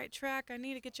on the right track. I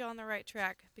need to get y'all on the right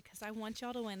track because I want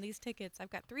y'all to win these tickets.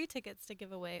 I've got 3 tickets to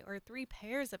give away, or 3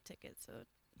 pairs of tickets, so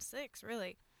 6,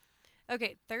 really.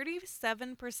 Okay,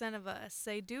 37% of us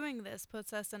say doing this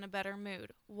puts us in a better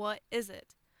mood. What is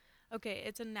it? Okay,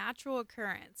 it's a natural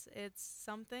occurrence. It's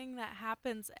something that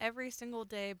happens every single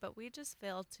day, but we just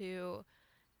fail to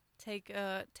take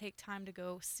time to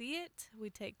go see it. We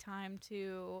take time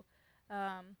to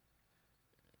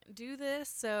do this.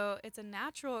 So it's a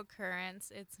natural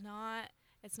occurrence. It's not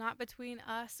between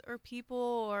us or people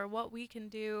or what we can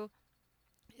do.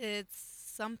 It's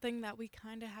something that we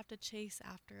kind of have to chase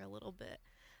after a little bit.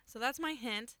 So that's my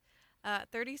hint.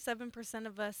 37%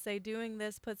 of us say doing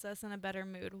this puts us in a better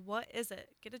mood. What is it?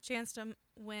 Get a chance to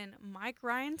win Mike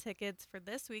Ryan tickets for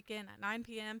this weekend at 9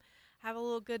 p.m. Have a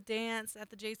little good dance at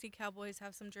the JC Cowboys,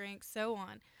 have some drinks, so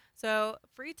on. So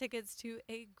free tickets to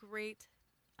a great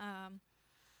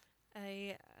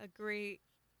great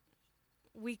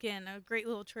weekend, a great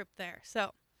little trip there.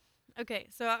 So, okay,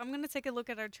 so I'm going to take a look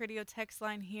at our TRADIO text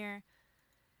line here.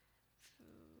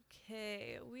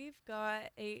 Okay, we've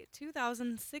got a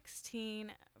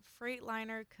 2016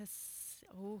 Freightliner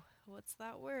what's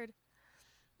that word?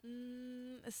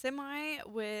 A semi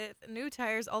with new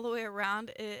tires all the way around.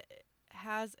 It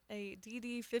has a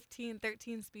DD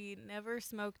 1513 speed, never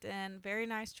smoked in, very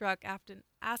nice truck. After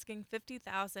asking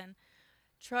 $50,000,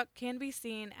 truck can be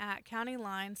seen at County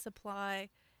Line Supply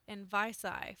in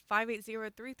Vici,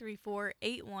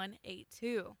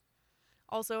 580-334-8182.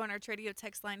 Also on our TRADIO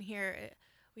text line here,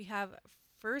 we have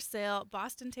for sale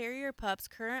Boston Terrier pups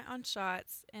current on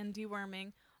shots and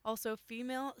deworming. Also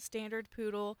female standard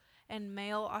poodle and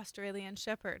male Australian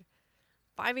Shepherd.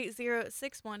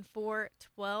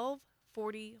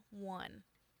 580-614-1241.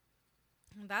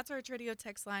 That's our TRADIO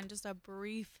text line. Just a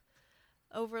brief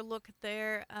overlook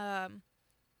there.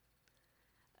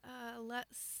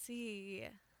 Let's see.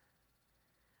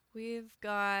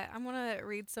 I'm going to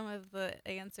read some of the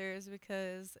answers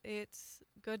because it's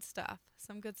good stuff.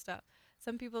 Some good stuff.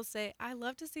 Some people say, I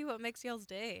love to see what makes y'all's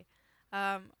day.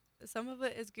 Some of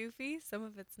it is goofy, some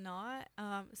of it's not,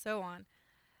 so on.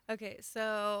 Okay,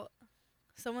 so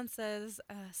someone says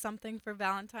something for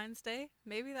Valentine's Day.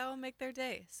 Maybe that will make their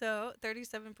day. So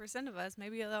 37% of us,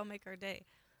 maybe that'll make our day.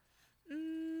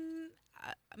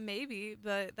 Maybe,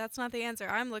 but that's not the answer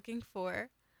I'm looking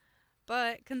for.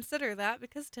 But consider that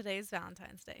because today's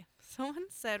Valentine's Day. Someone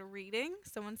said reading.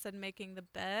 Someone said making the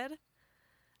bed.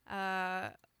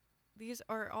 These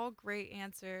are all great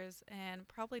answers and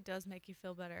probably does make you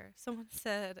feel better. Someone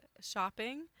said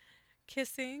shopping,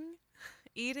 kissing,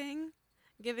 eating,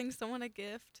 giving someone a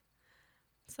gift.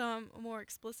 Some more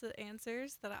explicit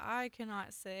answers that I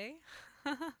cannot say.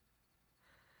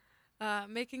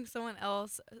 Making someone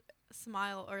else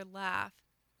smile or laugh.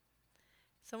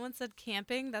 Someone said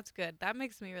camping. That's good. That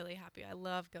makes me really happy. I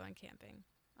love going camping.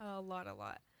 A lot.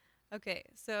 Okay,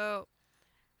 so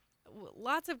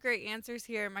lots of great answers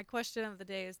here. My question of the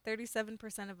day is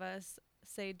 37% of us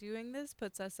say doing this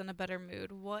puts us in a better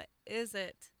mood. What is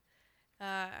it?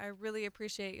 I really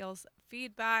appreciate y'all's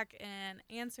feedback and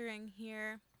answering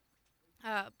here.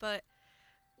 But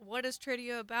what is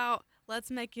TRADIO about? Let's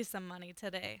make you some money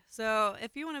today. So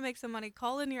if you want to make some money,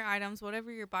 call in your items, whatever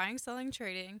you're buying, selling,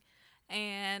 trading,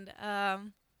 and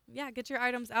get your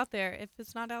items out there. If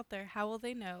it's not out there, how will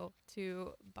they know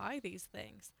to buy these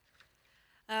things?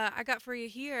 I got for you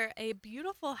here a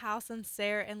beautiful house in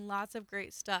Sayre and lots of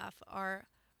great stuff are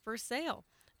for sale.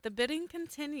 The bidding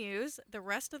continues the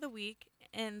rest of the week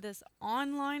in this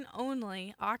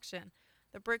online-only auction.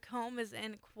 The brick home is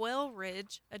in Quail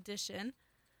Ridge Edition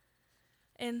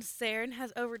in Sayre and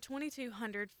has over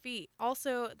 2,200 feet.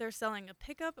 Also, they're selling a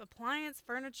pickup, appliance,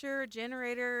 furniture,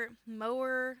 generator,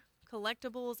 mower,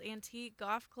 collectibles, antique,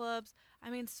 golf clubs. I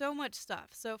mean, so much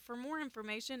stuff. So for more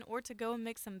information or to go and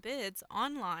make some bids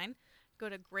online, go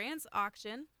to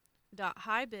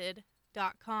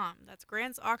grantsauction.hibid.com. That's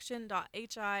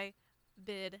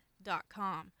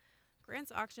grantsauction.hibid.com.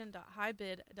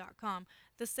 grantsauction.hibid.com.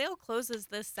 The sale closes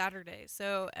this Saturday,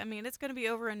 so I mean it's going to be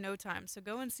over in no time. So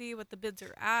go and see what the bids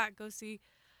are at. Go see.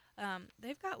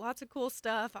 They've got lots of cool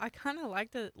stuff. I kind of like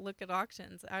to look at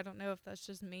auctions. I don't know if that's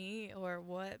just me or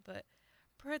what, but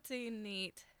pretty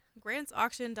neat.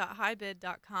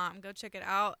 grantsauction.hibid.com. Go check it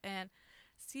out and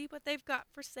see what they've got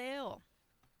for sale.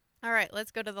 All right,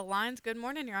 let's go to the lines. Good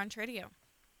morning. You're on Tradio.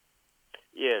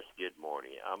 Yes, good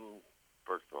morning.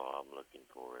 First of all, I'm looking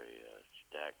for a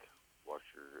stack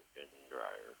washer and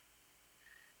dryer.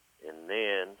 And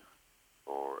then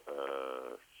for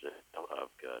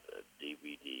I've got a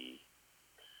DVD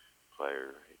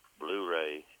player,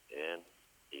 Blu-ray and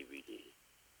DVD.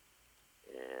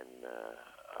 And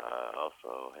I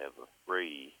also have a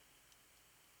free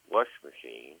wash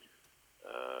machine.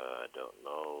 I don't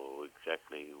know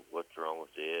exactly what's wrong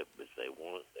with it, but if they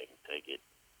want it, they can take it.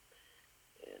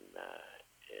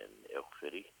 In Elk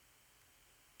City,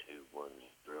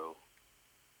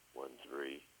 210-1366.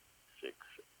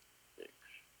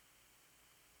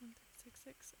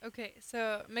 Okay,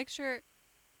 so make sure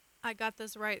I got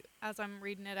this right as I'm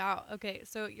reading it out. Okay,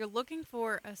 so you're looking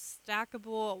for a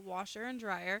stackable washer and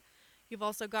dryer. You've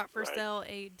also got for sale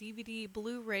a DVD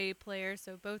Blu-ray player,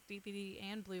 so both DVD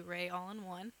and Blu-ray all in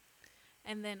one.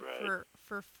 And then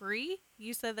for free,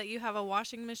 you said that you have a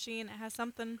washing machine. It has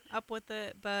something up with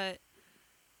it, but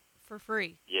for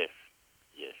free. Yes.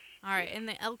 All right, in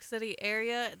the Elk City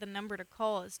area, the number to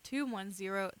call is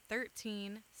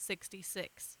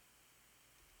 210-1366.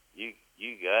 You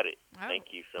got it. Oh,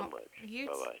 Thank you so much.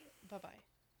 Bye-bye. Bye-bye.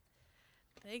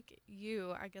 Thank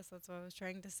you. I guess that's what I was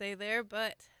trying to say there,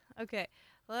 but okay.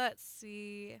 Let's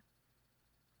see.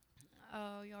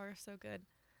 Oh, y'all are so good.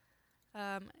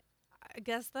 I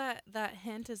guess that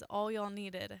hint is all y'all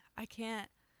needed. I can't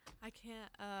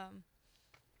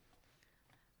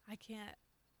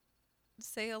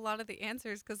say a lot of the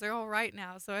answers because they're all right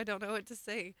now, so I don't know what to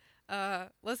say.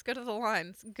 Let's go to the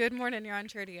lines. Good morning. You're on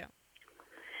Tradio.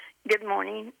 Good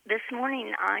morning. This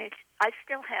morning I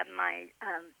still have my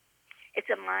it's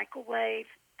a microwave,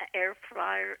 an air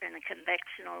fryer, and a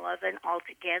convectional oven all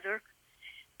together.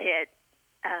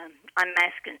 I'm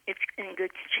asking, it's in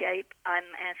good shape. I'm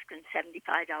asking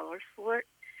 $75 for it.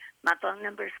 My phone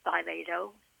number is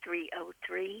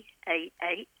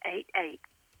 580-303-8888.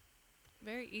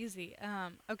 Very easy.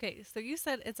 Okay, so you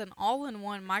said it's an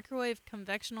all-in-one microwave,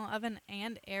 convectional oven,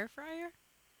 and air fryer?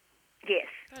 Yes.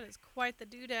 That is quite the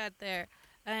doodad there.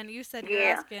 And you said you're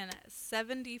asking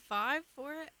 $75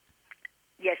 for it?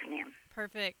 Yes, ma'am.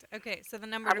 Perfect. Okay, so the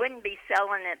number... I wouldn't be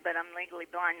selling it, but I'm legally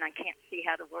blind and I can't see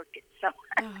how to work it. So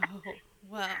oh,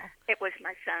 well. It was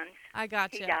my son's. I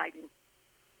gotcha. He died.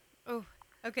 Oh,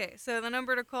 okay. So the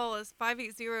number to call is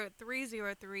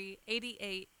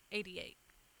 580-303-8888.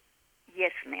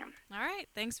 Yes, ma'am. All right.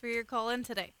 Thanks for your call in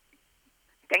today.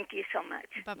 Thank you so much.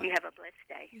 Bye-bye. You have a blessed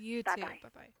day. You Bye-bye. too.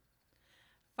 Bye-bye.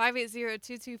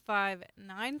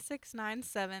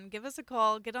 580-225-9697. Give us a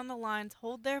call. Get on the lines.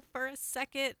 Hold there for a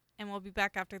second, and we'll be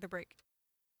back after the break.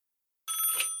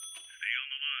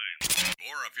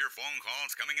 More of your phone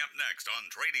calls coming up next on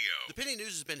Tradio. The Penny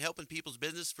News has been helping people's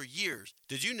business for years.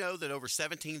 Did you know that over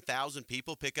 17,000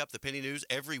 people pick up the Penny News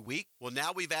every week? Well,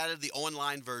 now we've added the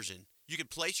online version. You can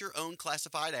place your own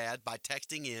classified ad by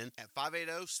texting in at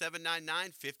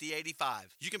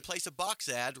 580-799-5085. You can place a box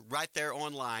ad right there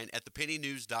online at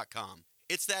thepennynews.com.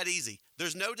 It's that easy.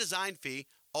 There's no design fee.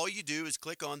 All you do is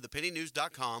click on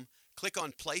thepennynews.com, click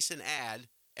on Place an Ad,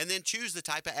 and then choose the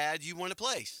type of ad you want to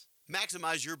place.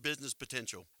 Maximize your business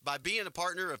potential by being a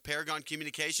partner of Paragon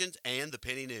Communications and the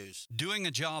Penny News. Doing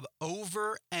a job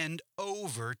over and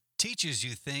over teaches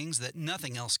you things that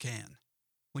nothing else can.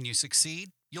 When you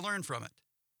succeed, you learn from it.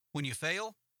 When you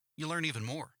fail, you learn even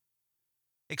more.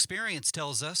 Experience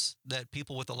tells us that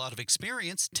people with a lot of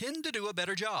experience tend to do a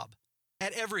better job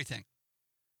at everything,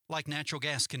 like natural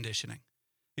gas conditioning.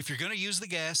 If you're going to use the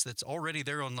gas that's already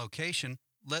there on location,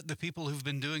 let the people who've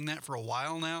been doing that for a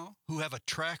while now, who have a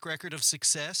track record of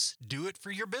success, do it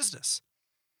for your business.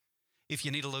 If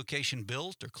you need a location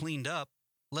built or cleaned up,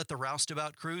 let the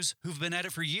roustabout crews who've been at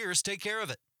it for years take care of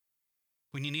it.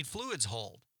 When you need fluids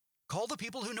hauled, call the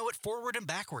people who know it forward and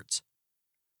backwards.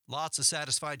 Lots of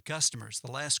satisfied customers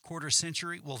the last quarter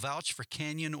century will vouch for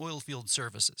Canyon Oilfield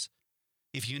Services.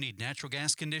 If you need natural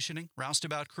gas conditioning,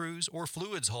 roustabout crews, or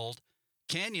fluids hauled,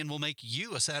 Canyon will make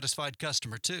you a satisfied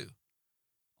customer too.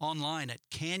 Online at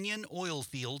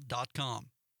canyonoilfield.com.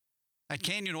 At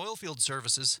Canyon Oilfield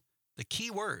Services, the key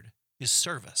word is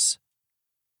service.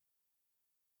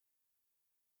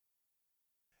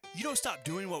 You don't stop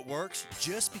doing what works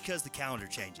just because the calendar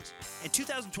changes. In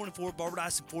 2024, Barber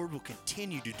Dyson Ford will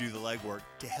continue to do the legwork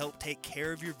to help take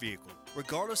care of your vehicle,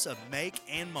 regardless of make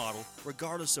and model,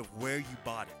 regardless of where you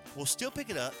bought it. We'll still pick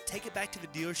it up, take it back to the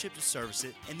dealership to service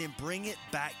it, and then bring it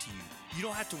back to you. You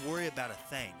don't have to worry about a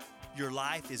thing. Your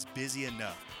life is busy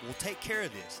enough. We'll take care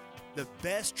of this. The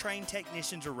best trained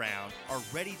technicians around are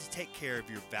ready to take care of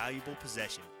your valuable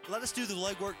possession. Let us do the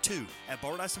legwork too at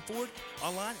Barbara Dyson Ford,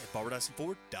 online at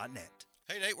barbaraDysonFord.net.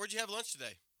 Hey, Nate, where'd you have lunch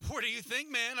today? What do you think,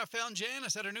 man? I found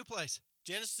Janice at her new place.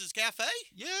 Janice's Cafe?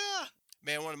 Yeah.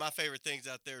 Man, one of my favorite things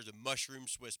out there is a mushroom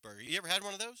Swiss burger. You ever had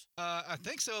one of those? I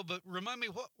think so, but remind me,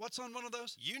 what's on one of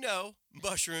those? You know,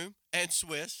 mushroom and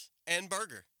Swiss and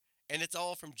burger. And it's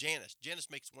all from Janice. Janice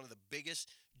makes one of the biggest,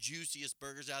 juiciest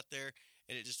burgers out there.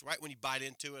 And it just, right when you bite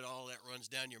into it, all that runs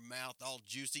down your mouth, all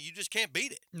juicy. You just can't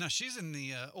beat it. No, she's in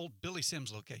the old Billy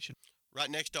Sims location. Right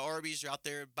next to Arby's, out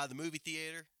there by the movie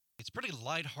theater. It's pretty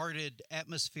lighthearted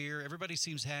atmosphere. Everybody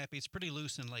seems happy. It's pretty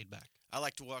loose and laid back. I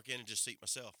like to walk in and just seat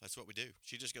myself. That's what we do.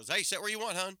 She just goes, hey, sit where you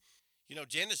want, hon. You know,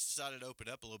 Janice decided to open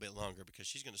up a little bit longer because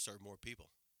she's going to serve more people.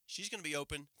 She's going to be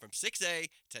open from 6A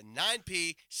to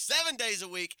 9P, 7 days a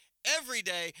week, every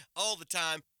day, all the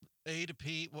time. A to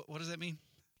P, what does that mean?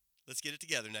 Let's get it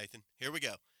together, Nathan. Here we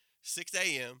go. 6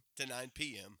 a.m. to 9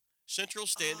 p.m. Central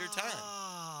Standard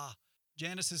Time.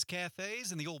 Janice's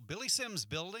Cafes in the old Billy Sims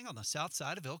building on the south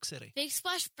side of Elk City. Big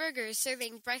Splash Burgers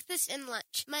serving breakfast and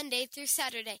lunch Monday through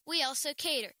Saturday. We also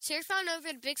cater. Surf on over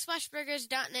to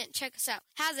BigSplashBurgers.net and check us out.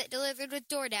 Has it delivered with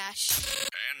DoorDash.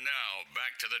 And now,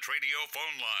 back to the Tradio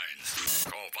phone lines.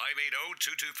 Call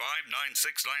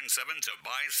 580-225-9697 to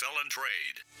buy, sell, and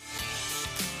trade.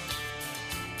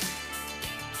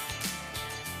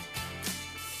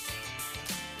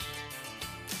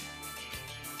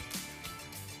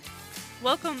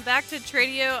 Welcome back to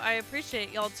Tradio. I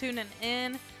appreciate y'all tuning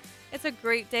in. It's a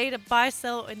great day to buy,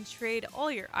 sell, and trade all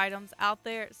your items out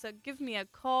there. So give me a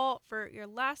call for your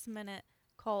last minute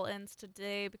call-ins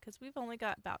today because we've only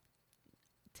got about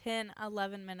 10,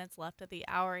 11 minutes left of the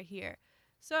hour here.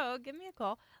 So give me a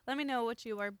call. Let me know what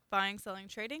you are buying, selling,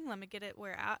 trading. Let me get it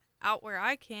out where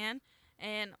I can.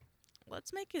 And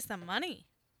let's make you some money.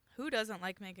 Who doesn't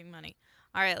like making money?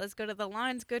 All right, let's go to the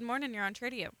lines. Good morning. You're on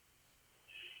Tradio.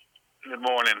 Good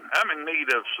morning. I'm in need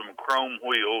of some chrome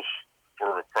wheels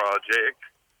for a project,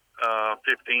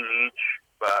 15-inch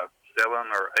by 7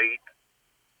 or 8.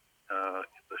 The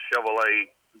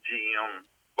Chevrolet GM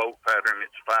bolt pattern.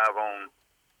 It's 5 on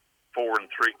 4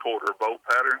 3/4 bolt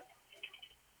pattern,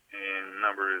 and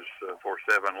number is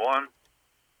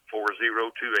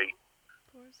 471-4028.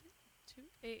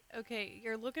 4028. Okay,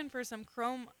 you're looking for some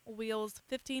chrome wheels,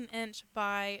 15-inch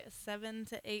by 7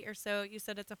 to 8 or so. You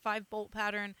said it's a 5 bolt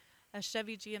pattern. A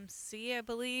Chevy GMC, I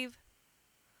believe.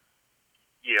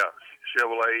 Yeah,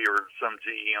 Chevrolet or some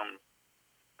GM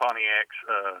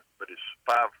Pontiacs, but it's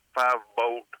 5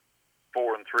 bolt,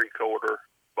 4 3/4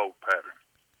 bolt pattern.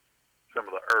 Some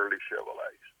of the early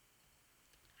Chevrolets.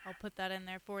 I'll put that in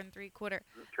there, 4 3/4. Okay.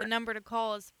 The number to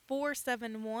call is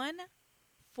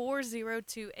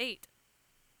 471-4028.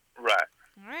 Right.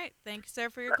 All right. Thank you, sir,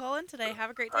 for your call in today.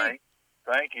 Have a great day.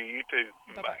 Thank you. You too.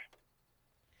 Bye-bye.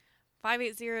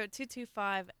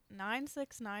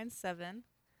 580-225-9697.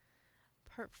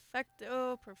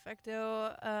 Perfecto.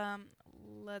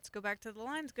 Let's go back to the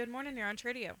lines. Good morning. You're on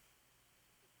Tradio.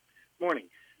 Morning.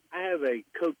 I have a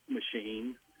Coke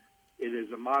machine. It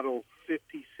is a model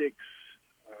 56,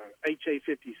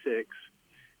 HA56.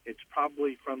 It's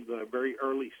probably from the very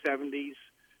early 70s,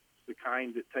 the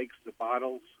kind that takes the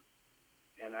bottles,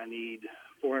 and I need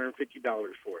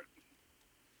 $450 for it.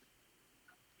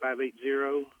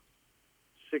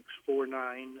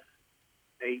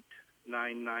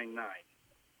 580-649-8999.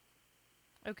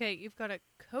 Okay, you've got a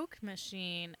Coke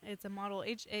machine. It's a model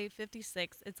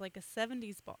HA56. It's like a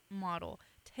 70s model.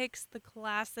 Takes the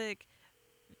classic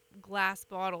glass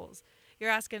bottles.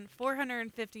 You're asking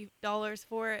 $450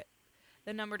 for it.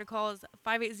 The number to call is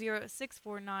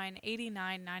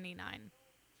 580-649-8999.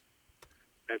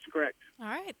 That's correct. All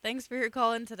right. Thanks for your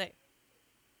call in today.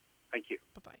 Thank you.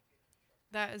 Bye-bye.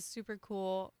 That is super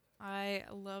cool. I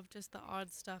love just the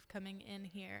odd stuff coming in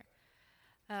here.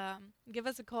 Give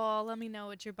us a call. Let me know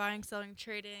what you're buying, selling,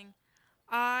 trading.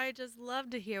 I just love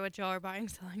to hear what y'all are buying,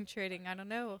 selling, trading. I don't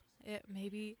know.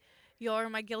 Maybe y'all are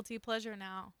my guilty pleasure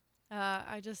now.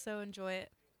 I just so enjoy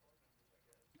it.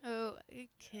 Oh,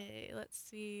 okay. Let's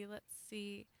see.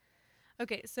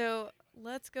 Okay, so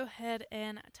let's go ahead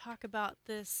and talk about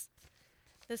this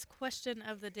question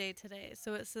of the day today.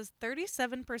 So it says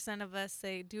 37% of us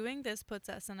say doing this puts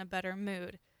us in a better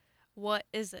mood. What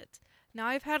is it? Now,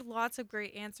 I've had lots of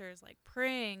great answers like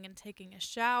praying and taking a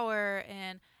shower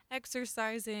and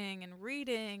exercising and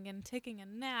reading and taking a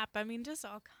nap. I mean, just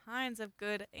all kinds of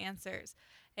good answers.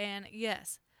 And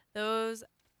yes, those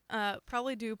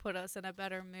probably do put us in a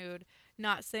better mood.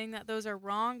 Not saying that those are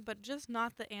wrong, but just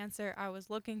not the answer I was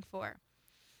looking for.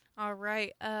 All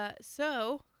right,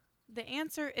 so The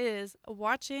answer is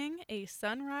watching a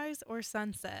sunrise or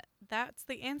sunset. That's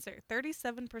the answer.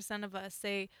 37% of us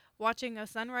say watching a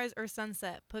sunrise or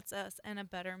sunset puts us in a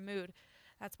better mood.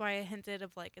 That's why I hinted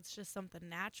of like it's just something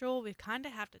natural. We kind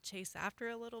of have to chase after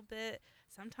a little bit.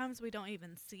 Sometimes we don't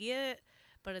even see it,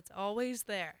 but it's always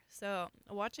there. So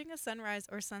watching a sunrise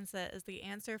or sunset is the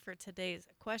answer for today's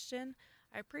question.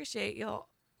 I appreciate y'all.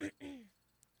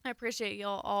 I appreciate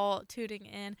y'all all tuning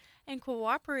in and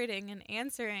cooperating and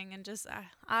answering, and just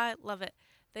I love it.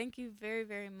 Thank you very,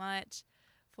 very much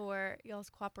for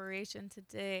y'all's cooperation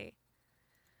today.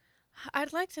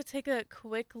 I'd like to take a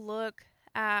quick look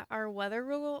at our weather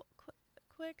real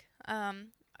quick.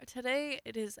 Today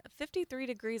it is 53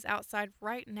 degrees outside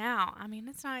right now. I mean,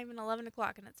 it's not even 11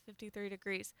 o'clock and it's 53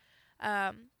 degrees.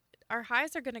 Our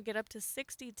highs are going to get up to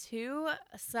 62,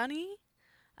 sunny.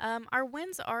 Our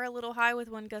winds are a little high with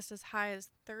wind gusts as high as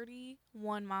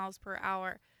 31 miles per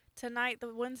hour. Tonight,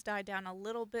 the winds died down a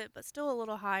little bit, but still a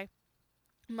little high.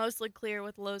 Mostly clear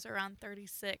with lows around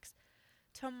 36.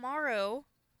 Tomorrow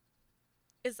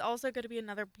is also going to be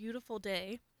another beautiful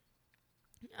day.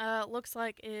 Looks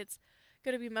like it's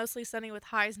going to be mostly sunny with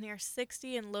highs near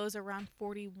 60 and lows around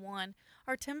 41.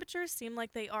 Our temperatures seem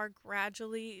like they are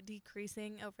gradually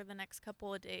decreasing over the next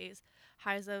couple of days.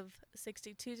 Highs of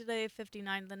 62 today,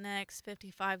 59 the next,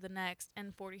 55 the next,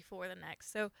 and 44 the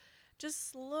next. So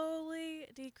just slowly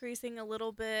decreasing a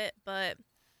little bit, but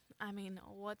I mean,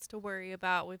 what's to worry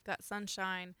about? We've got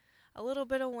sunshine, a little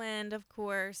bit of wind, of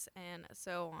course, and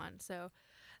so on. So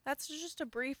that's just a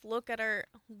brief look at our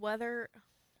weather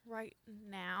right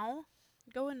now.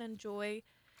 Go and enjoy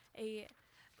I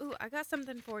got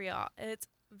something for y'all. It's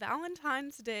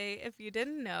Valentine's Day, if you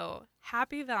didn't know.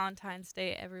 Happy Valentine's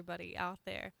Day, everybody out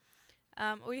there.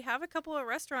 We have a couple of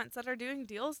restaurants that are doing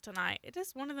deals tonight. It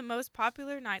is one of the most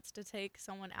popular nights to take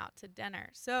someone out to dinner.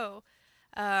 So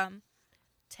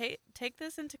take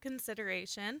this into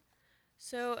consideration.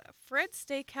 So Fred's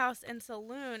Steakhouse and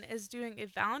Saloon is doing a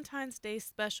Valentine's Day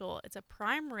special. It's a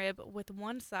prime rib with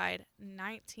one side,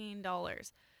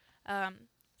 $19.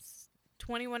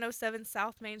 2107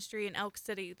 South Main Street in Elk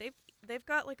City. They've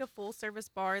got like a full service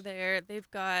bar there. They've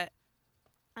got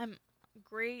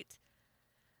great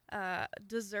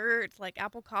desserts like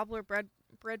apple cobbler, bread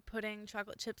pudding,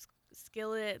 chocolate chips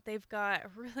skillet. They've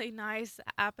got really nice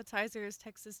appetizers,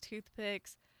 Texas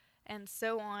toothpicks, and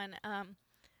so on.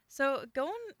 So go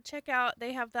and check out.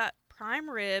 They have that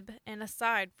prime rib and a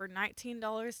side for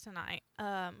 $19 tonight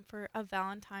for a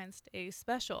Valentine's Day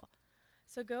special.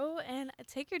 So go and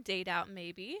take your date out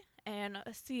maybe and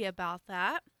see about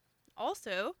that.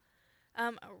 Also,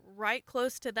 right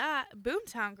close to that,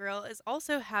 Boomtown Grill is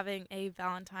also having a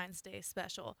Valentine's Day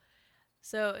special.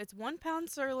 So it's 1 pound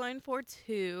sirloin for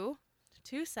two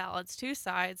salads, 2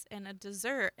 sides, and a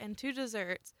dessert and 2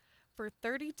 desserts for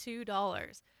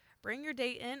 $32. Bring your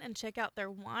date in and check out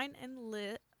their wine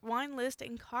list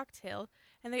and cocktail,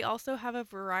 and they also have a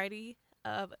variety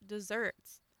of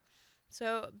desserts.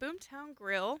 So Boomtown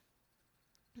Grill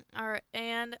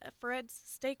and Fred's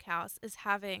Steakhouse is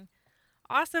having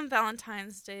awesome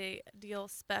Valentine's Day deal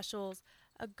specials,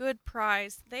 a good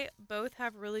price. They both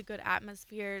have really good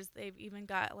atmospheres. They've even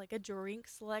got like a drink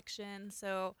selection.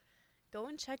 So go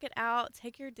and check it out.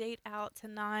 Take your date out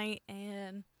tonight,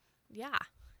 and yeah,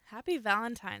 happy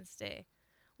Valentine's Day.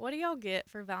 What do y'all get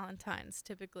for Valentine's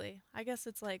typically? I guess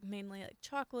it's like mainly like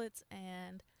chocolates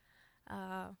and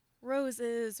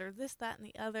roses or this, that, and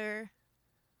the other.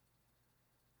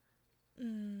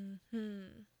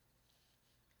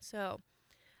 So,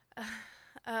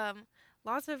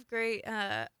 lots of great,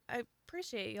 I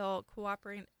appreciate y'all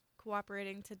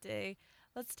cooperating today.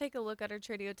 Let's take a look at our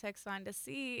TRADIO text line to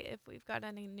see if we've got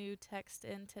any new text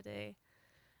in today.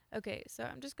 Okay, so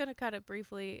I'm just going to kind of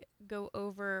briefly go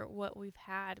over what we've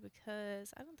had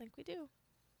because I don't think we do.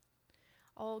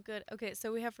 All good. Okay,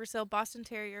 so we have for sale Boston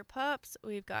Terrier pups.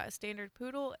 We've got a standard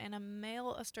poodle and a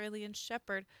male Australian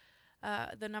Shepherd.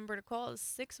 The number to call is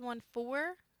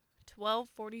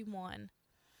 614-1241.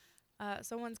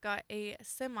 Someone's got a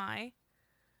semi,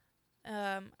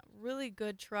 really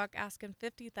good truck, asking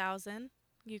 $50,000.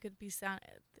 You can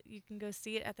go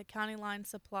see it at the County Line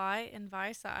Supply in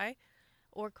Vici,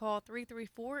 or call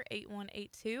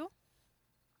 334-8182.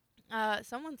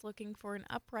 Someone's looking for an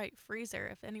upright freezer.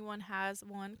 If anyone has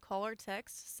one, call or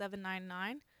text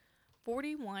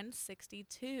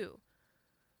 799-4162.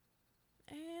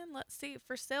 And let's see,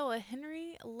 for sale, a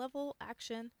Henry level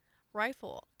action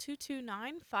rifle,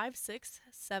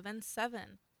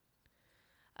 229-5677.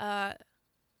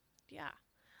 Yeah,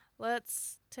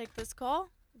 let's take this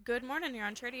call. Good morning, you're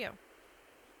on TRADIO.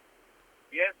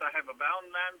 Yes, I have a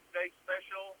Valentine's Day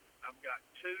special. I've got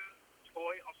 2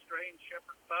 toy Australian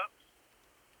Shephard pups,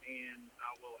 and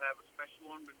I will have a special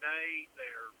one today.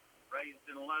 They're raised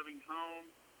in a loving home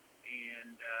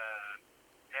and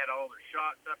had all their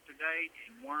shots up to date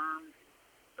and wormed.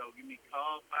 So give me a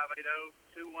call,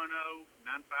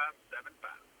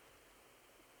 580-210-9575.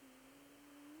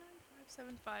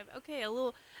 9575. Okay, a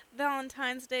little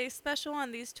Valentine's Day special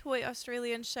on these toy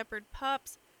Australian Shepherd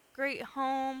pups. Great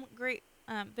home, great,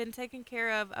 been taken care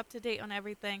of, up to date on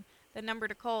everything. The number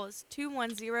to call is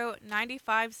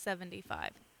 210-9575.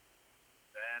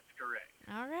 That's correct.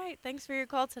 All right, thanks for your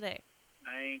call today.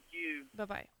 Thank you.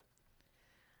 Bye-bye.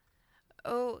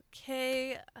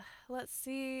 Okay, let's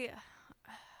see.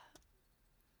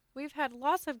 We've had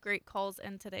lots of great calls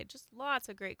in today. Just lots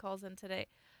of great calls in today.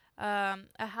 A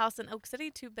house in Oak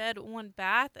City, 2-bed,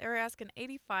 1-bath. They're asking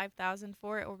 $85,000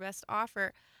 for it, or best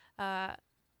offer.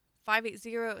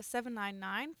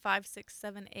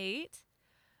 580-799-5678.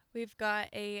 We've got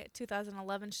a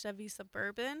 2011 Chevy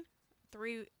Suburban,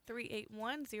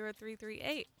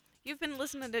 381-0338. You've been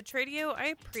listening to Tradio. I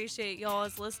appreciate y'all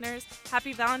as listeners.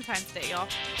 Happy Valentine's Day, y'all.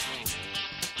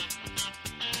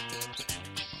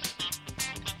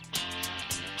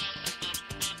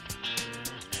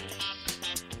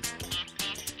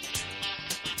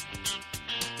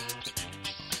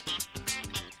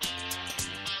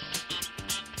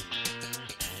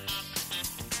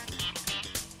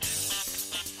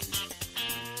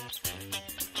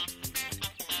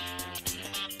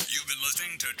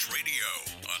 TRADIO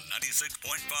on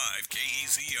 96.5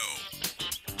 KECO.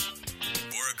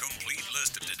 For a complete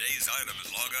list of today's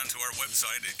items, log on to our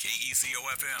website at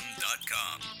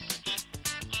kecofm.com.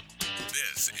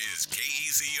 This is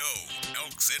KECO,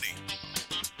 Elk City.